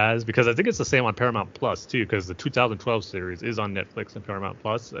series has. Because I think it's the same on Paramount Plus too. Because the 2012 series is on Netflix and Paramount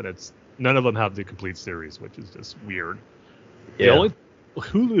Plus, and it's none of them have the complete series, which is just weird. Yeah. The only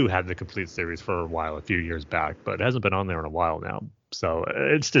Hulu had the complete series for a while, a few years back, but it hasn't been on there in a while now. So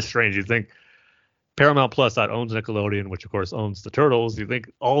it's just strange. You think Paramount Plus that owns Nickelodeon, which of course owns the Turtles, you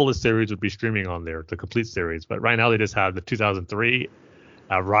think all the series would be streaming on there, the complete series. But right now they just have the 2003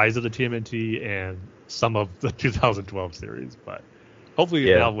 Rise of the TMNT and some of the 2012 series. But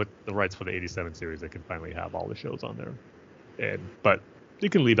hopefully now with the rights for the 87 series, they can finally have all the shows on there. But you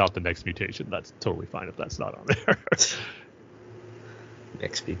can leave out the Next Mutation. That's totally fine if that's not on there.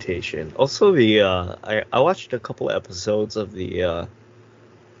 Next Mutation. Also, I watched a couple episodes of the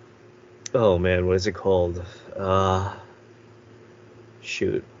oh man, what is it called?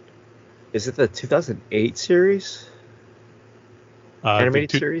 Shoot, is it the 2008 series?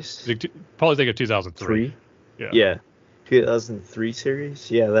 Animated series? Probably think of 2003. Yeah, 2003 series.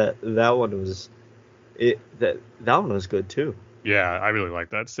 Yeah, that one was that one was good too. Yeah, I really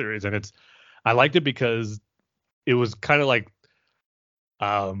like that series, and I liked it because it was kind of like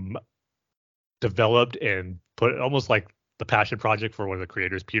developed and put almost like the passion project for one of the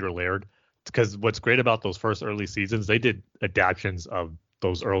creators, Peter Laird. Because what's great about those first early seasons, they did adaptations of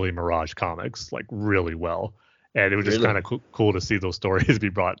those early Mirage comics like really well. And it was just kind of cool to see those stories be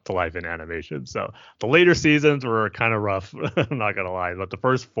brought to life in animation. So the later seasons were kind of rough, I'm not going to lie. But the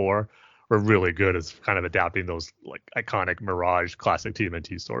first 4 were really good as kind of adapting those like iconic Mirage classic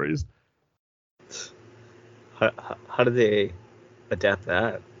TMNT stories. How did they adapt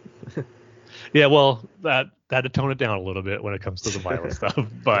that? Yeah, well, that had to tone it down a little bit when it comes to the violent stuff.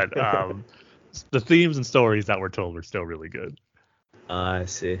 But the themes and stories that were told were still really good. I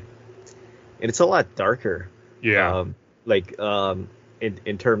see. And it's a lot darker. Yeah.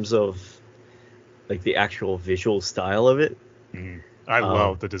 In terms of like the actual visual style of it. Mm-hmm. I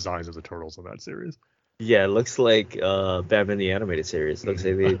love the designs of the turtles in that series. Yeah, it looks like Batman the Animated Series. It looks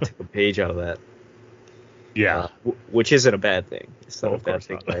like they took a page out of that. Yeah. Which isn't a bad thing. It's not a bad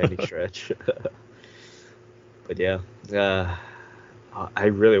thing by any stretch. But yeah, I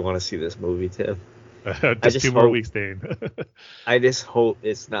really want to see this movie, Tim. Just 2 more weeks, Dane. I just hope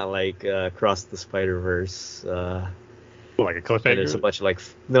it's not like Across the Spider-Verse. Like a cliffhanger? There's a bunch of like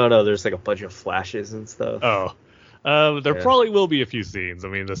there's like a bunch of flashes and stuff. Oh, there probably will be a few scenes. I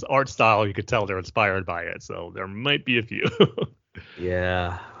mean, this art style, you could tell they're inspired by it, so there might be a few.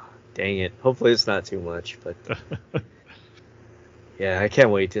 Yeah, dang it. Hopefully it's not too much, but yeah, I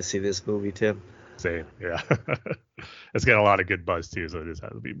can't wait to see this movie, Tim. Same, yeah. It's got a lot of good buzz too, so I just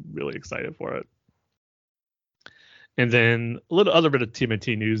have to be really excited for it. And then a little other bit of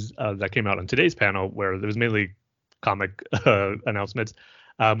TMNT news that came out on today's panel, where there was mainly comic announcements.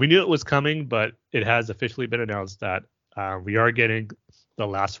 We knew it was coming, but it has officially been announced that we are getting The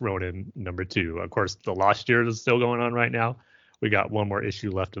Last Ronin #2. Of course, The Lost Years is still going on right now. We got one more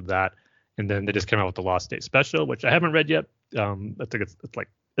issue left of that. And then they just came out with the Lost Day special, which I haven't read yet. I think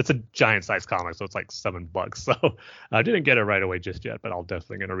it's a giant size comic, so it's like $7. So I didn't get it right away just yet, but I'll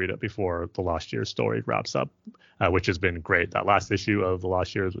definitely going to read it before the Lost Years story wraps up, which has been great. That last issue of the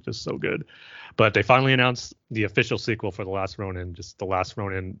Lost Years was just so good. But they finally announced the official sequel for The Last Ronin, just The Last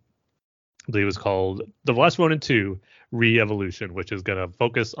Ronin, I believe it was called The Last Ronin 2 Re-Evolution, which is going to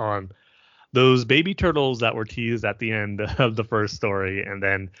focus on those baby turtles that were teased at the end of the first story, and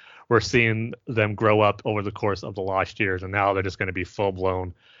then we're seeing them grow up over the course of the Lost Years, and now they're just going to be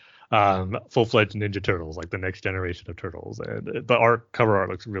full-blown, full-fledged Ninja Turtles, like the next generation of turtles. And the cover art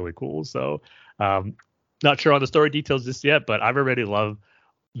looks really cool. So not sure on the story details just yet, but I've already loved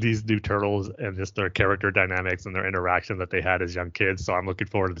these new turtles and just their character dynamics and their interaction that they had as young kids. So I'm looking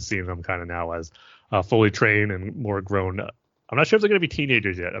forward to seeing them kind of now as fully trained and more grown. I'm not sure if they're going to be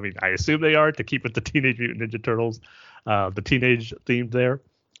teenagers yet. I mean, I assume they are, to keep with the Teenage Mutant Ninja Turtles, the teenage theme there.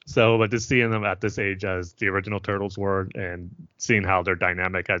 So, but just seeing them at this age as the original Turtles were, and seeing how their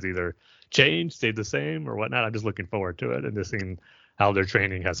dynamic has either changed, stayed the same, or whatnot, I'm just looking forward to it, and just seeing how their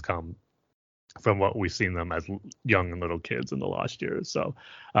training has come from what we've seen them as young and little kids in the Lost Years. So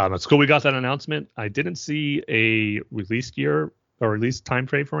it's cool we got that announcement. I didn't see a release year or release time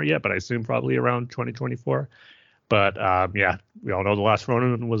frame for it yet, but I assume probably around 2024. But yeah, we all know The Last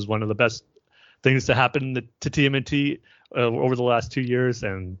Ronin was one of the best things to happen to TMNT over the last 2 years,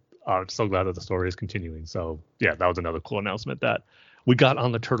 and I'm so glad that the story is continuing. So yeah, that was another cool announcement that we got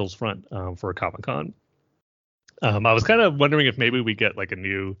on the Turtles front for Comic-Con. I was kind of wondering if maybe we get like a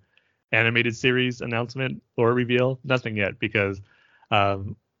new animated series announcement or reveal. Nothing yet, because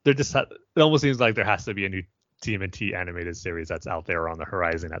they're just it almost seems like there has to be a new TMNT animated series that's out there on the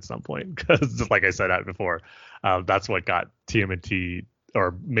horizon at some point, because like I said before, that's what got TMNT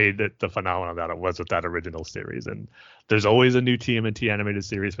or made it the phenomenon that it was with that original series. And there's always a new TMNT animated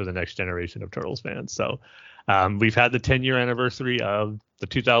series for the next generation of Turtles fans. So we've had the 10-year anniversary of the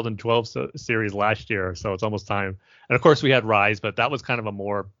 2012 series last year, so it's almost time. And of course we had Rise, but that was kind of a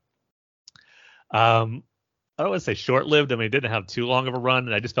more I don't want to say short-lived. I mean, it didn't have too long of a run,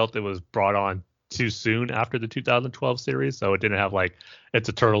 and I just felt it was brought on too soon after the 2012 series, so it didn't have like it's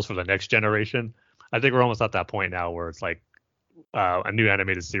a Turtles for the next generation. I think we're almost at that point now where it's like a new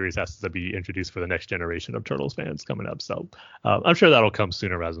animated series has to be introduced for the next generation of Turtles fans coming up. So I'm sure that'll come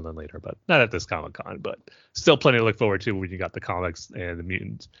sooner rather than later, but not at this Comic-Con. But still plenty to look forward to when you got the comics and the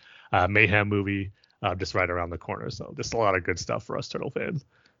Mutant Mayhem movie just right around the corner. So just a lot of good stuff for us Turtle fans.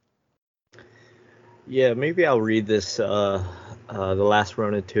 Yeah, maybe I'll read this The Last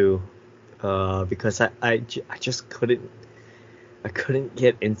Ronin 2 because I just couldn't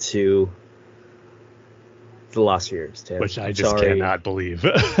get into the Lost Years, Tim. Which I just cannot believe.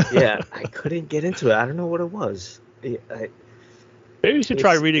 Yeah, I couldn't get into it. I don't know what it was. Maybe you should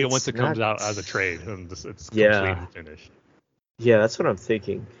try reading it once it comes out as a trade and it's complete and finished. Yeah, that's what I'm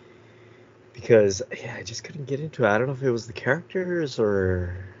thinking. Because I just couldn't get into it. I don't know if it was the characters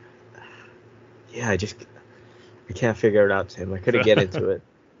or I can't figure it out, Tim. I couldn't get into it.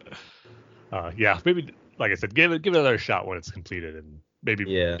 Maybe like I said, give it another shot when it's completed, and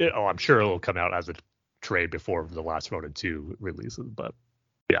maybe I'm sure it'll come out as a trade before the Last Ronin 2 releases. But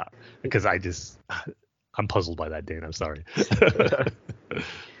yeah, because I'm puzzled by that, Dane. I'm sorry.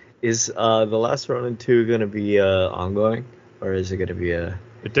 Is the Last Ronin 2 going to be ongoing, or is it going to be a?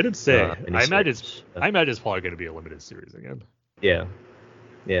 It didn't say. I imagine it's probably going to be a limited series again. Yeah,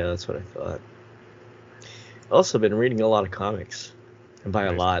 that's what I thought. Also been reading a lot of comics, and by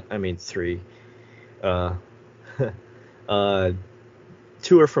a lot I mean 3. 2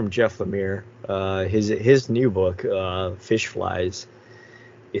 are from Jeff Lemire. His new book, Fish Flies,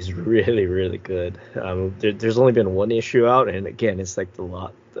 is really, really good. There's only been 1 issue out, and again, it's like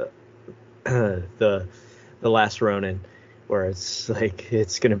the Last Ronin, where it's like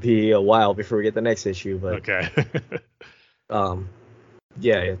it's gonna be a while before we get the next issue. But okay.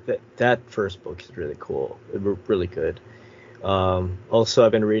 That first book is really cool, really good. Also,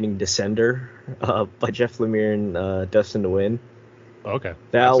 I've been reading Descender by Jeff Lemire and Dustin Nguyen. Okay.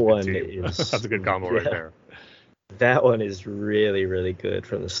 That one is that's a good combo right there. That one is really, really good,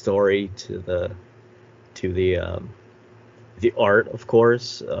 from the story to the art, of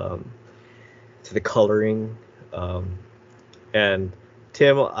course, to the coloring. And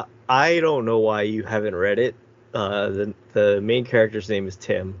Tim, I don't know why you haven't read it. The main character's name is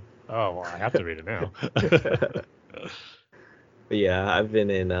Tim. Oh, well, I have to read it now. But yeah, I've been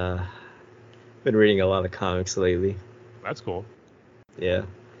reading a lot of comics lately. That's cool. Yeah,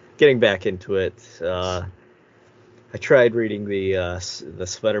 getting back into it. I tried reading the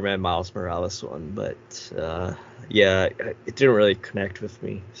Spider-Man Miles Morales one, but it didn't really connect with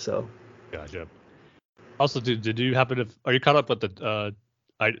me. So. Gotcha. Also, did you happen to? Are you caught up with the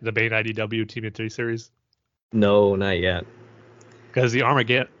main IDW TMNT series? No, not yet. Because the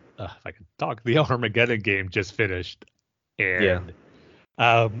Armageddon, if I can talk, the Armageddon game just finished, and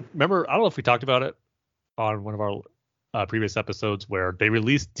remember, I don't know if we talked about it on one of our previous episodes, where they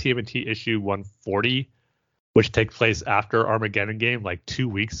released TMNT issue 140, which takes place after Armageddon game, like 2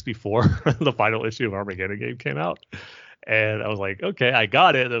 weeks before the final issue of Armageddon game came out. And I was like, okay, I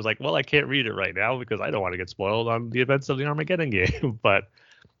got it. And I was like, well, I can't read it right now because I don't want to get spoiled on the events of the Armageddon game. But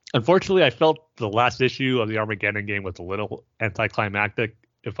unfortunately, I felt the last issue of the Armageddon game was a little anticlimactic,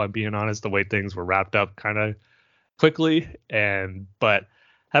 if I'm being honest, the way things were wrapped up kind of quickly. But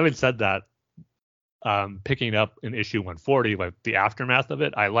having said that, picking up in issue 140, like the aftermath of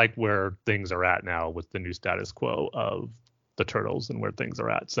it, I like where things are at now with the new status quo of the Turtles and where things are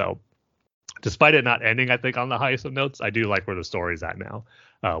at. So despite it not ending, I think, on the highest of notes, I do like where the story's at now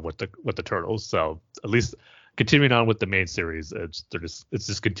with the Turtles. So at least continuing on with the main series, it's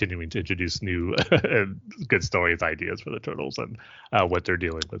just continuing to introduce new good stories, ideas for the Turtles and what they're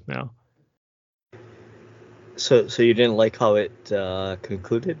dealing with now. So you didn't like how it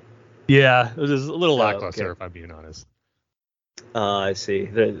concluded? Yeah, it was a little lackluster, if I'm being honest. I see.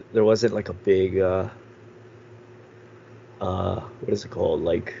 There wasn't like a big what is it called,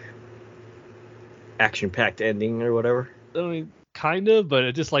 like action-packed ending or whatever? I mean, kind of, but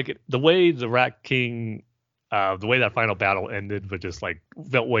it just like the way the Rat King, the way that final battle ended, but just like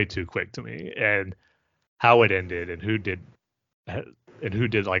felt way too quick to me. And how it ended and who did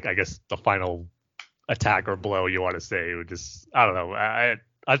like, I guess, the final attack or blow, you want to say. It would just, I don't know.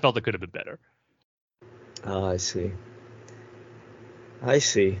 I felt it could have been better. Oh, I see.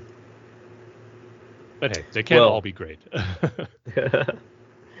 But hey, they can't all be great.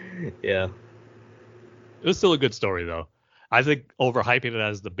 Yeah. It was still a good story, though. I think overhyping it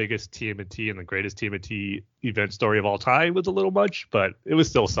as the biggest TMNT and the greatest TMNT event story of all time was a little much, but it was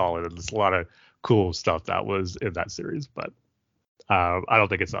still solid. And there's a lot of cool stuff that was in that series, but I don't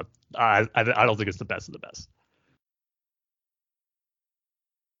think it's I don't think it's the best of the best.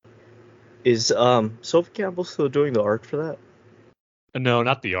 Is Sophie Campbell still doing the art for that? No,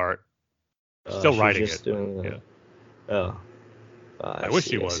 not the art. Still writing it. Yeah. Oh. I wish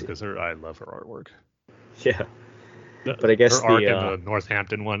she was, because I love her artwork. Yeah. But I guess her arc in the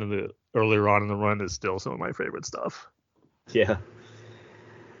Northampton one and the earlier on in the run is still some of my favorite stuff. Yeah.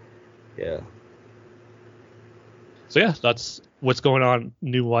 So yeah, that's what's going on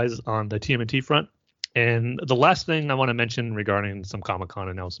new-wise on the TMNT front. And the last thing I want to mention regarding some Comic-Con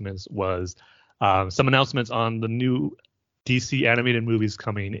announcements was some announcements on the new DC animated movies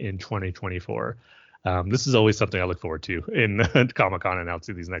coming in 2024. This is always something I look forward to in Comic-Con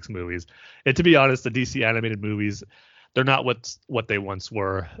announcing these next movies. And to be honest, the DC animated movies, they're not what they once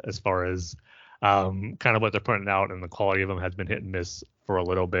were as far as kind of what they're putting out, and the quality of them has been hit and miss for a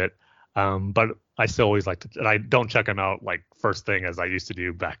little bit. But I still always like to, and I don't check them out like first thing as I used to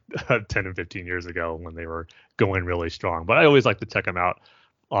do back 10 and 15 years ago when they were going really strong. But I always like to check them out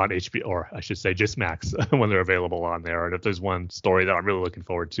on HBO, or I should say just Max, when they're available on there. And if there's one story that I'm really looking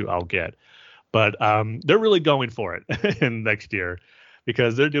forward to, I'll get. But they're really going for it in next year,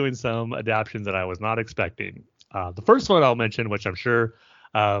 because they're doing some adaptions that I was not expecting. The first one I'll mention, which I'm sure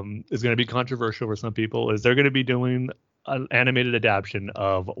is going to be controversial for some people, is they're going to be doing an animated adaptation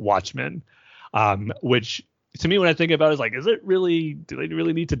of Watchmen, which to me, when I think about it, is like, do they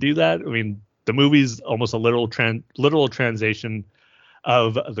really need to do that? I mean, the movie's almost a literal translation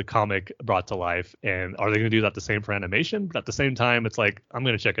of the comic brought to life, and are they going to do that the same for animation? But at the same time, it's like, I'm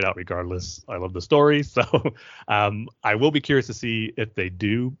going to check it out regardless. I love the story, so I will be curious to see if they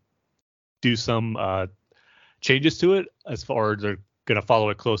do some changes to it, as far as they're going to follow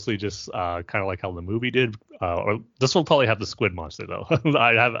it closely, just kind of like how the movie did. Or this will probably have the squid monster, though.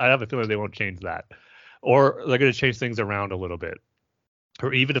 I have a feeling they won't change that, or they're going to change things around a little bit,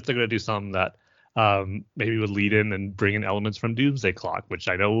 or even if they're going to do something that maybe would lead in and bring in elements from Doomsday Clock, which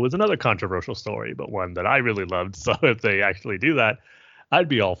I know was another controversial story, but one that I really loved. So if they actually do that, I'd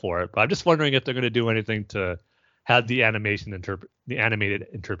be all for it. But I'm just wondering if they're going to do anything to have the animated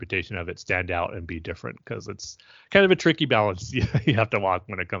interpretation of it stand out and be different, because it's kind of a tricky balance you have to walk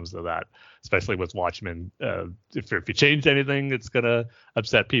when it comes to that, especially with Watchmen. If you change anything, it's gonna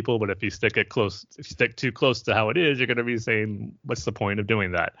upset people, but if you stick too close to how it is, you're gonna be saying, what's the point of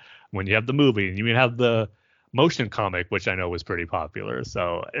doing that? When you have the movie and you have the motion comic, which I know was pretty popular,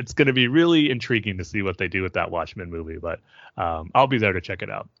 so it's gonna be really intriguing to see what they do with that Watchmen movie. But I'll be there to check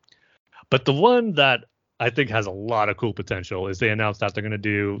it out. But the one that I think has a lot of cool potential is they announced that they're going to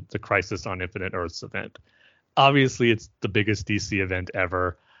do the Crisis on Infinite Earths event. Obviously, it's the biggest DC event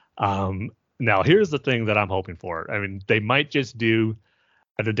ever. Now, here's the thing that I'm hoping for. I mean, they might just do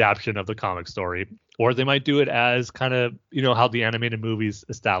an adaptation of the comic story, or they might do it as kind of, how the animated movies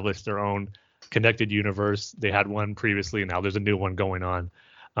established their own connected universe. They had one previously, and now there's a new one going on.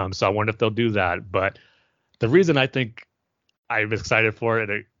 So I wonder if they'll do that. But the reason I think I'm excited for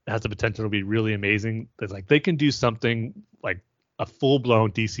it has the potential to be really amazing. It's like they can do something like a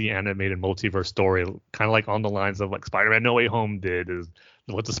full-blown DC animated multiverse story, kind of like on the lines of like Spider-Man No Way Home did, is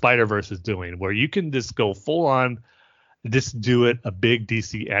what the Spider-Verse is doing, where you can just go full on, just do it a big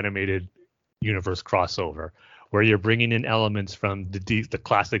DC animated universe crossover, where you're bringing in elements from the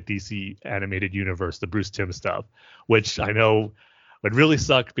classic DC animated universe, the Bruce Timm stuff, which I know would really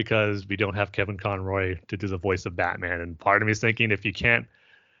suck because we don't have Kevin Conroy to do the voice of Batman. And part of me is thinking, if you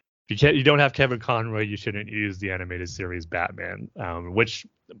don't have Kevin Conroy, you shouldn't use the animated series Batman, which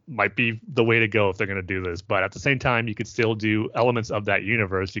might be the way to go if they're going to do this. But at the same time, you could still do elements of that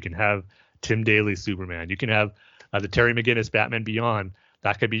universe. You can have Tim Daly Superman. You can have the Terry McGinnis Batman Beyond.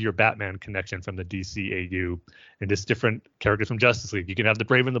 That could be your Batman connection from the DCAU, and just different characters from Justice League. You can have the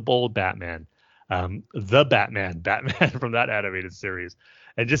Brave and the Bold Batman, the Batman from that animated series,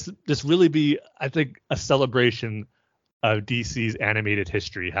 and just really be, I think, a celebration of DC's animated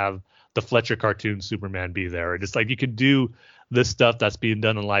history. Have the Fletcher cartoon Superman be there. Just like you could do this stuff that's being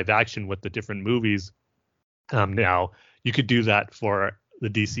done in live action with the different movies. Now you could do that for the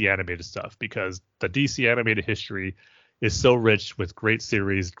DC animated stuff, because the DC animated history is so rich with great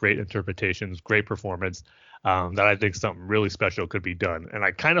series, great interpretations, great performance, that I think something really special could be done. And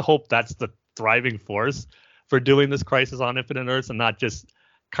I kind of hope that's the thriving force for doing this Crisis on Infinite Earths, and not just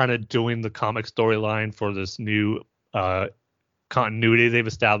kind of doing the comic storyline for this new continuity they've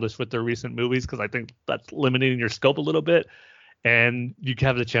established with their recent movies, because I think that's limiting your scope a little bit. And you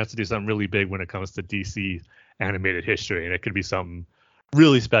have the chance to do something really big when it comes to DC animated history, and it could be something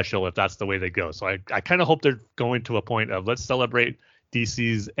really special if that's the way they go. So I kind of hope they're going to a point of, let's celebrate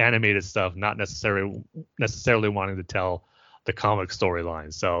DC's animated stuff, not necessarily wanting to tell the comic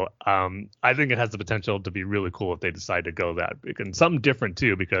storyline. So I think it has the potential to be really cool if they decide to go that big, and something different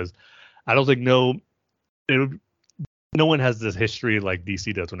too, because I don't think no one has this history like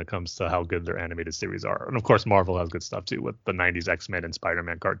DC does when it comes to how good their animated series are. And of course, Marvel has good stuff too, with the 90s X-Men and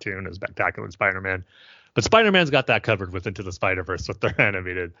Spider-Man cartoon and Spectacular Spider-Man. But Spider-Man's got that covered with Into the Spider-Verse with their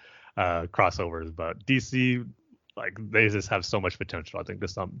animated crossovers. But DC, like, they just have so much potential, I think,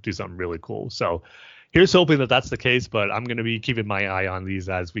 to do something really cool. So here's hoping that that's the case, but I'm going to be keeping my eye on these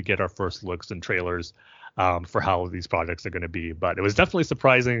as we get our first looks and trailers for how these projects are going to be. But it was definitely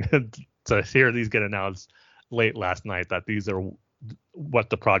surprising to hear these get announced late last night, that these are what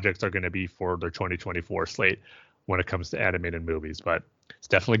the projects are going to be for their 2024 slate when it comes to animated movies. But it's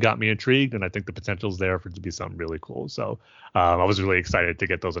definitely got me intrigued, and I think the potential is there for it to be something really cool. So I was really excited to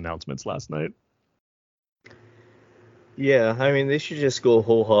get those announcements last night. Yeah, I mean, they should just go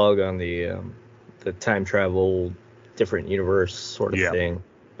whole hog on the time travel, different universe sort of thing.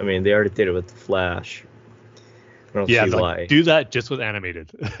 I mean, they already did it with the Flash. I don't see why. Do that just with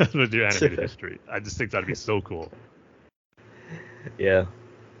animated, do animated history. I just think that'd be so cool. Yeah,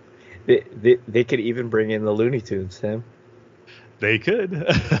 they could even bring in the Looney Tunes, Sam. They could.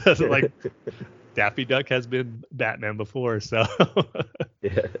 Like, Daffy Duck has been Batman before, so.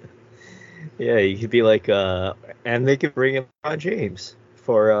 Yeah, you could be like, and they could bring in LeBron James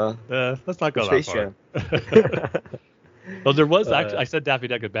for let's not go Space that far. Well, there was actually, I said Daffy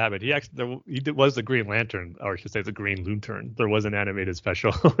Duck and Batman. He was the Green Lantern, or I should say the Green Lantern. There was an animated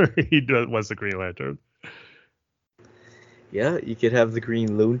special where he was the Green Lantern. Yeah, you could have the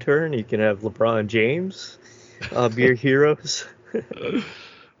Green Lantern. You can have LeBron James be your heroes.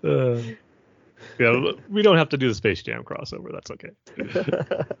 Yeah, we don't have to do the Space Jam crossover. That's okay.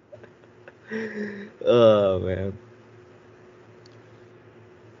 Oh, man.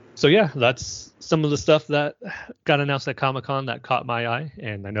 So yeah, that's some of the stuff that got announced at Comic-Con that caught my eye.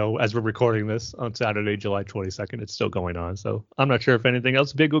 And I know as we're recording this on Saturday, July 22nd, it's still going on. So I'm not sure if anything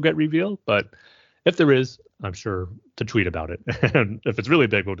else big will get revealed, but if there is, I'm sure to tweet about it. And if it's really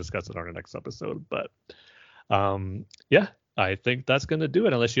big, we'll discuss it on our next episode. But yeah, I think that's going to do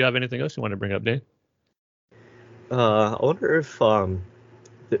it, unless you have anything else you want to bring up, Dave. I wonder if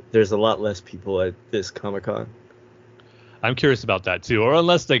there's a lot less people at this Comic-Con. I'm curious about that too, or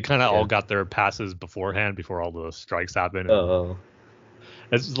unless they kind of all got their passes beforehand before all the strikes happen. Oh.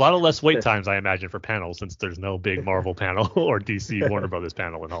 It's a lot of less wait times, I imagine, for panels, since there's no big Marvel panel or DC Warner Brothers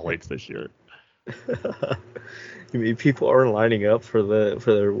panel in Hall 8s this year. You mean people aren't lining up for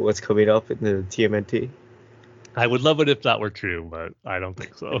the what's coming up in the TMNT? I would love it if that were true, but I don't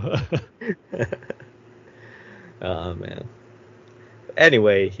think so. Oh, man.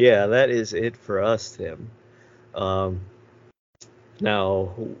 Anyway, yeah, that is it for us, Tim.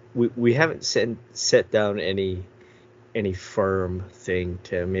 Now, we haven't set down any firm thing,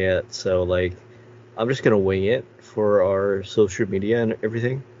 Tim, yet. So, like, I'm just going to wing it for our social media and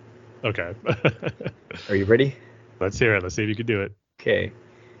everything. Okay. Are you ready? Let's hear it. Let's see if you can do it. Okay. You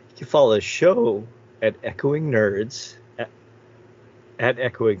can follow the show at Echoing Nerds. At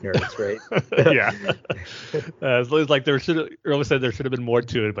Echoing Nerds, right? Yeah. It's like Earl said there should have been more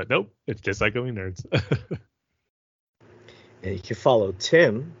to it, but nope. It's just Echoing Nerds. And you can follow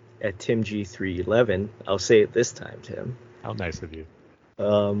Tim at TimG311. I'll say it this time, Tim. How nice of you.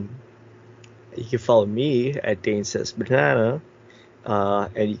 You can follow me at Dane Says Banana.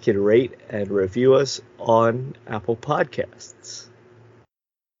 And you can rate and review us on Apple Podcasts.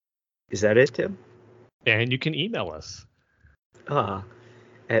 Is that it, Tim? And you can email us. At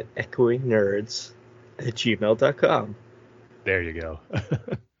echoingnerds@gmail.com. There you go.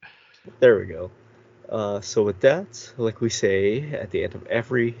 There we go. So with that, like we say at the end of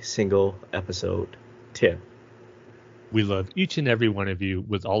every single episode, Tim. We love each and every one of you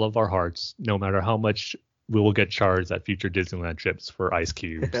with all of our hearts, no matter how much we will get charged at future Disneyland trips for ice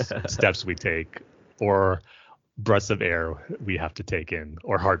cubes, steps we take, or breaths of air we have to take in,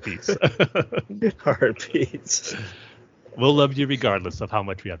 or heartbeats. Heartbeats. We'll love you regardless of how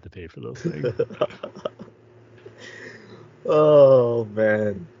much we have to pay for those things. Oh,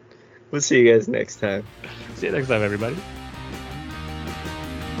 man. We'll see you guys next time. See you next time, everybody.